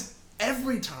others. Because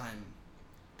every time.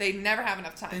 They never have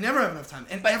enough time.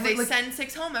 And but they send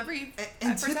 6 home every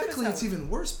And typically episode. it's even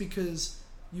worse because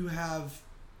you have,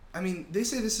 I mean, they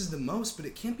say this is the most, but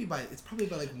it can't be by, it's probably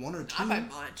by like 1 or 2. Not by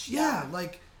much. Yeah,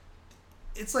 like,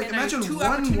 it's like, and imagine 2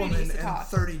 one woman and talk.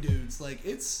 30 dudes. Like,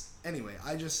 it's, anyway,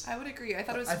 I would agree. I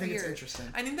thought it was weird. I think it's interesting.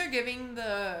 I think they're giving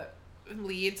the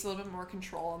leads a little bit more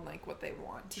control on like what they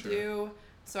want to do.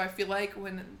 So I feel like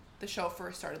when the show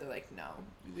first started, they're like, no,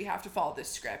 we have to follow this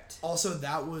script. Also,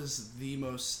 that was the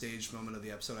most staged moment of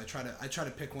the episode. I try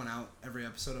to pick one out every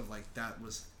episode of like, that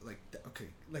was like, okay,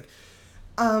 like,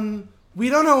 we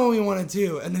don't know what we want to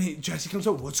do. And then Jesse comes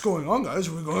up, what's going on, guys?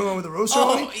 Are we going on with the roast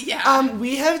ceremony? Oh, yeah.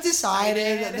 We have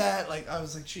decided that, like, I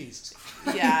was like, Jesus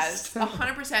Christ. Yes,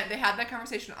 100%. They had that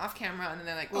conversation off camera, and then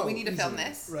they're like, well, we need to film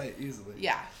this. Right, easily.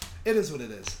 Yeah. It is what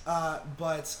it is.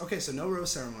 But, okay, so no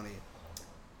roast ceremony.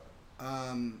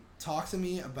 Talk to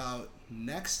me about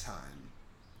next time.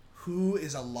 Who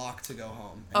is a lock to go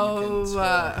home? And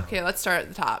Okay, let's start at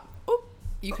the top. Oh,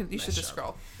 you should nice just job.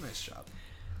 scroll. Nice job.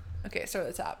 Okay, start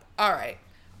at the top. All right.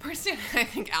 Personally, I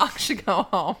think Alex should go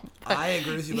home. I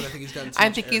agree with you, but I think he's gotten too I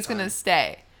much think he's airtime. gonna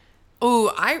stay.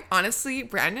 Oh, I honestly,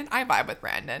 Brandon, I vibe with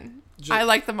Brandon. I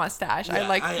like the mustache. Yeah, I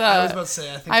like the. I was about to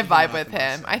say, I think I he's gonna vibe like with the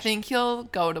him. mustache. I think he'll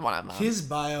go to one of them. His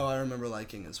bio, I remember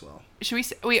liking as well. Should we?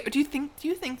 Wait. Do you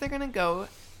think they're gonna go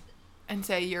and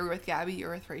say you're with Gabby,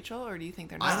 you're with Rachel, or do you think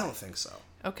they're not? I don't think so.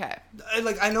 Okay.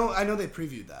 I know they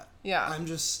previewed that. Yeah. I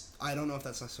don't know if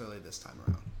that's necessarily this time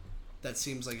around. That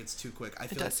seems like it's too quick. I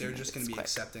feel like they're just going to be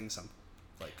accepting some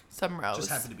rows. Just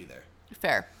happy to be there.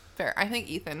 Fair. I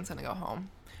think Ethan's gonna go home.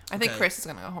 I think Chris is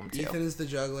gonna go home too. Ethan is the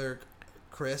juggler.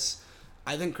 Chris,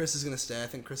 I think Chris is going to stay. I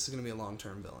think Chris is going to be a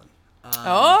long-term villain.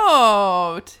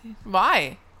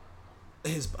 Why?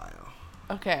 His bio.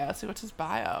 Okay, let's see what's his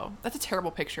bio. That's a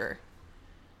terrible picture.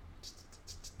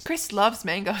 Chris loves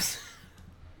mangoes.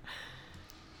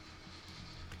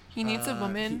 He needs a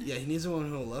woman. He needs a woman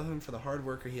who will love him for the hard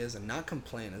worker he is and not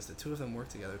complain as the two of them work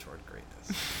together toward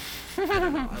greatness. I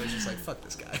don't know. I was just like, fuck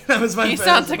this guy. That was my. He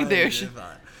sounds like a douche.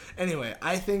 Anyway,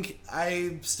 I think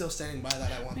I'm still standing by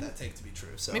that. I want that take to be true.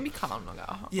 So maybe Colin will go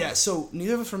home. Yeah. So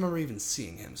neither of us remember even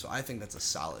seeing him. So I think that's a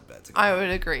solid bet. To go I home. would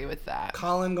agree with that.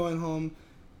 Colin going home.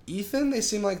 Ethan, they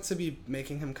seem like to be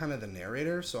making him kind of the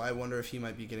narrator. So I wonder if he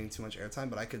might be getting too much airtime.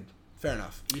 But I could. Fair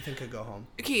enough. Ethan could go home.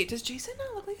 Okay, does Jason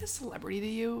not look like a celebrity to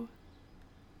you?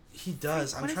 He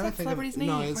does. What I'm is trying that to think celebrity's of name?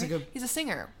 no. It's like a. He's a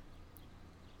singer.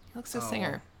 He looks like a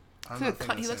singer.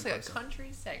 He looks like a country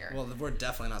singer. Well, we're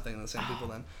definitely not thinking of the same people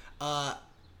then.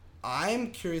 I'm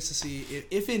curious to see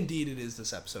if indeed it is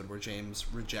this episode where James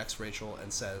rejects Rachel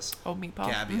and says, "Oh,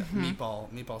 Meatball." Gabby,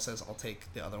 Meatball says, "I'll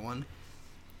take the other one."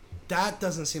 That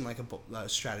doesn't seem like a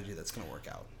strategy that's going to work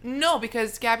out. No,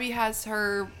 because Gabby has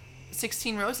her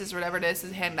 16 roses or whatever it is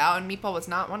to hand out, and Meatball was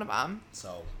not one of them.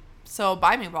 So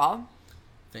bye, Meatball.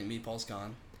 Think Meatball's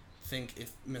gone. Think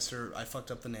if Mr. I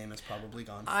fucked up the name is probably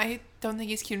gone. I don't think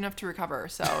he's cute enough to recover.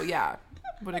 So yeah,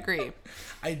 would agree.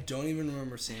 I don't even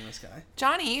remember seeing this guy.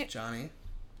 Johnny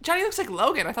looks like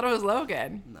Logan. I thought it was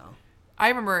Logan. No.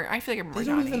 I feel like I remember They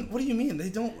don't Johnny. even. What do you mean? They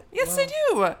don't. Yes, they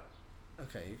do.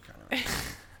 Okay, you're kind of right.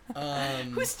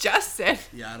 Who's Justin?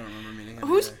 Yeah, I don't remember meeting him.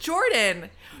 Who's either. Jordan?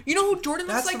 You know who Jordan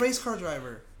looks That's like? the race car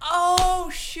driver. Oh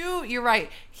shoot, you're right.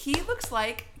 He looks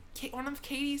like one of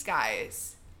Katie's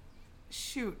guys.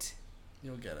 Shoot.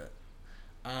 You'll get it.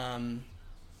 I'm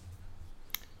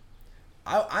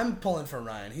pulling for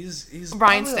Ryan. He's Ryan's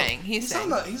probably staying. He's on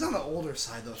the older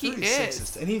side though. He 36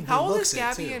 is. And he How old looks is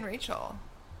Gabby it too. and Rachel?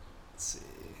 Let's see.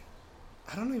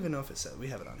 I don't even know if it said. We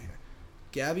have it on here.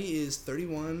 Gabby is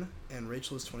 31 and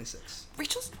Rachel is 26.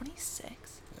 Rachel's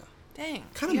 26. Yeah. Dang.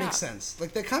 Kind of makes sense.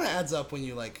 Like that kind of adds up when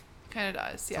you like. Kind of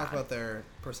does. Yeah. Talk about their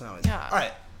personalities. Yeah. All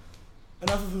right.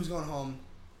 Enough of who's going home.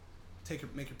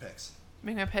 Make your picks.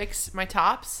 Make my picks. My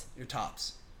tops. Your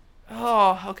tops.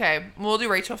 Oh, okay. We'll do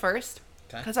Rachel first.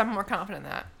 Okay. Because I'm more confident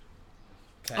in that.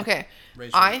 Okay.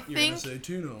 Rachel, I you're think gonna say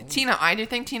Tino. Tina. I do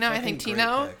think Tina. I think Fucking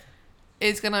Tino. great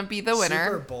is gonna be the winner.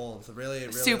 Super bold, really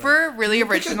Really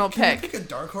original Can pick. you pick a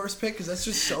dark horse pick? Because that's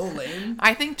just so lame.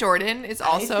 I think Jordan is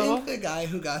also. I think the guy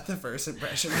who got the first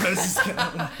impression was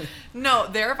gonna win. No,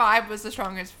 their vibe was the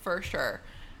strongest for sure.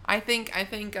 I think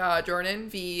Jordan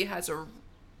V has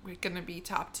gonna be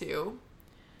top 2.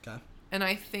 Okay. And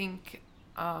I think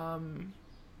Avon.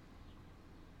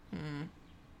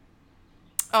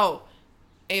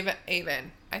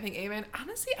 I think Avon.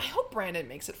 Honestly, I hope Brandon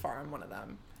makes it far on one of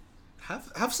them.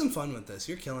 Have some fun with this.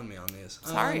 You're killing me on these.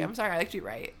 I'm sorry. I like to be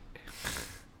right.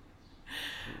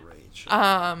 Rachel.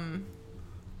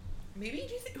 Maybe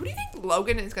who do you think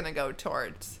Logan is gonna go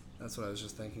towards? That's what I was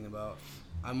just thinking about.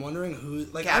 I'm wondering who.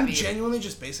 Like, Gabby. I'm genuinely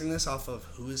just basing this off of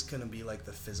who is gonna be like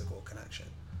the physical connection.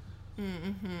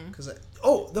 Because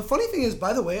the funny thing is,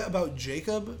 by the way, about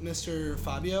Jacob, Mr.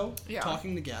 Fabio,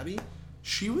 talking to Gabby,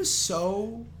 she was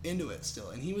so into it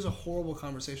still, and he was a horrible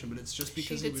conversation, but it's just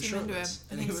because he was shirtless.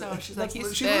 I think so. She's like,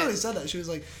 he's she fit. literally said that. She was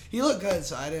like, he looked good,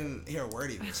 so I didn't hear a word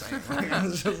he was saying. Like, I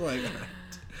was just like,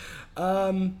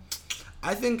 all right.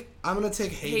 I think I'm gonna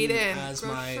take Hayden as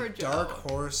my dark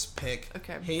horse pick.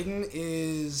 Okay. Hayden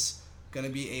is gonna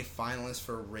be a finalist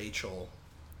for Rachel.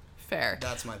 Fair.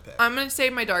 That's my pick. I'm gonna say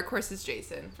my dark horse is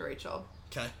Jason for Rachel.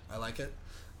 Okay, I like it.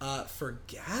 For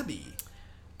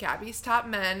Gabby's top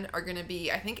men are gonna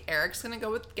be. I think Eric's gonna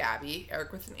go with Gabby.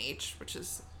 Eric with an H, which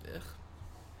is. Ugh.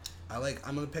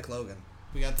 I'm gonna pick Logan.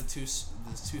 We got the two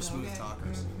smooth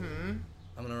talkers. Mm-hmm.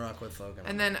 I'm gonna rock with Logan.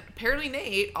 And then apparently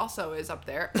Nate also is up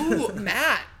there. Ooh,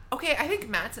 Matt. Okay, I think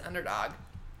Matt's an underdog.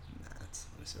 Matt.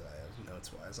 Let me see what I have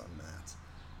notes wise on Matt.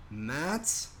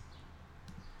 Matt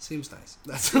seems nice.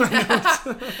 That's what I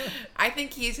know. I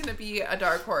think he's gonna be a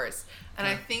dark horse, and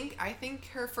I think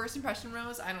her first impression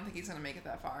rose. I don't think he's gonna make it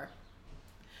that far.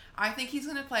 I think he's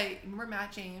gonna play. Remember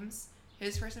Matt James?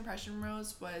 His first impression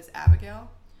rose was Abigail,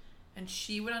 and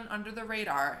she went under the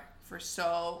radar for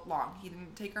so long. He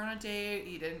didn't take her on a date.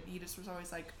 He just was always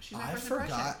like, she's my first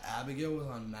impression. I forgot Abigail was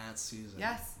on Matt's season.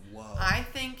 Yes. Whoa. I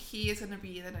think he is going to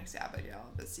be the next Abigail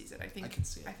this season. I can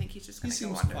see it. I think he's just going to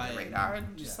go under the radar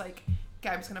and just like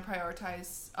Gab's going to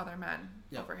prioritize other men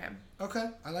over him. Okay.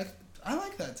 I like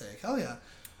that take. Hell yeah.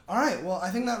 All right. Well, I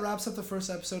think that wraps up the first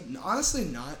episode. Honestly,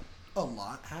 not a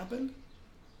lot happened.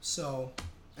 So,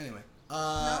 anyway.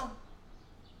 No.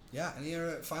 Yeah. Any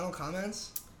other final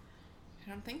comments? I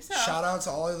don't think so. Shout out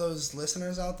to all of those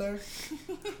listeners out there.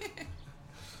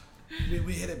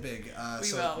 we hit it big.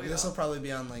 This will probably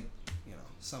be on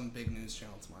some big news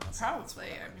channel tomorrow. Probably.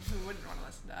 I mean, who wouldn't want to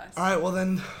listen to us? All right. Well,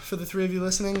 then, for the 3 of you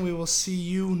listening, we will see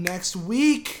you next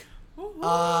week.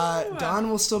 Don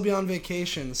will still be on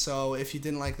vacation, so if you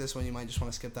didn't like this one, you might just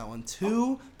want to skip that one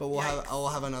too. But we'll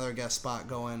have another guest spot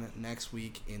going next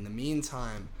week. In the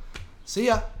meantime, see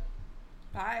ya.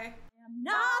 Bye. I'm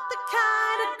not the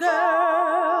kind of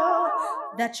girl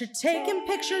that you're taking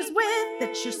pictures with,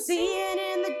 that you're seeing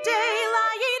in the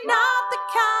daylight. Not the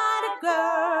kind of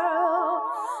girl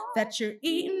that you're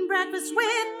eating breakfast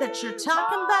with, that you're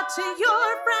talking about to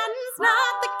your friends.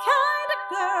 Not the kind of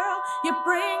girl you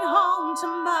bring home to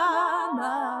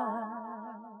mama.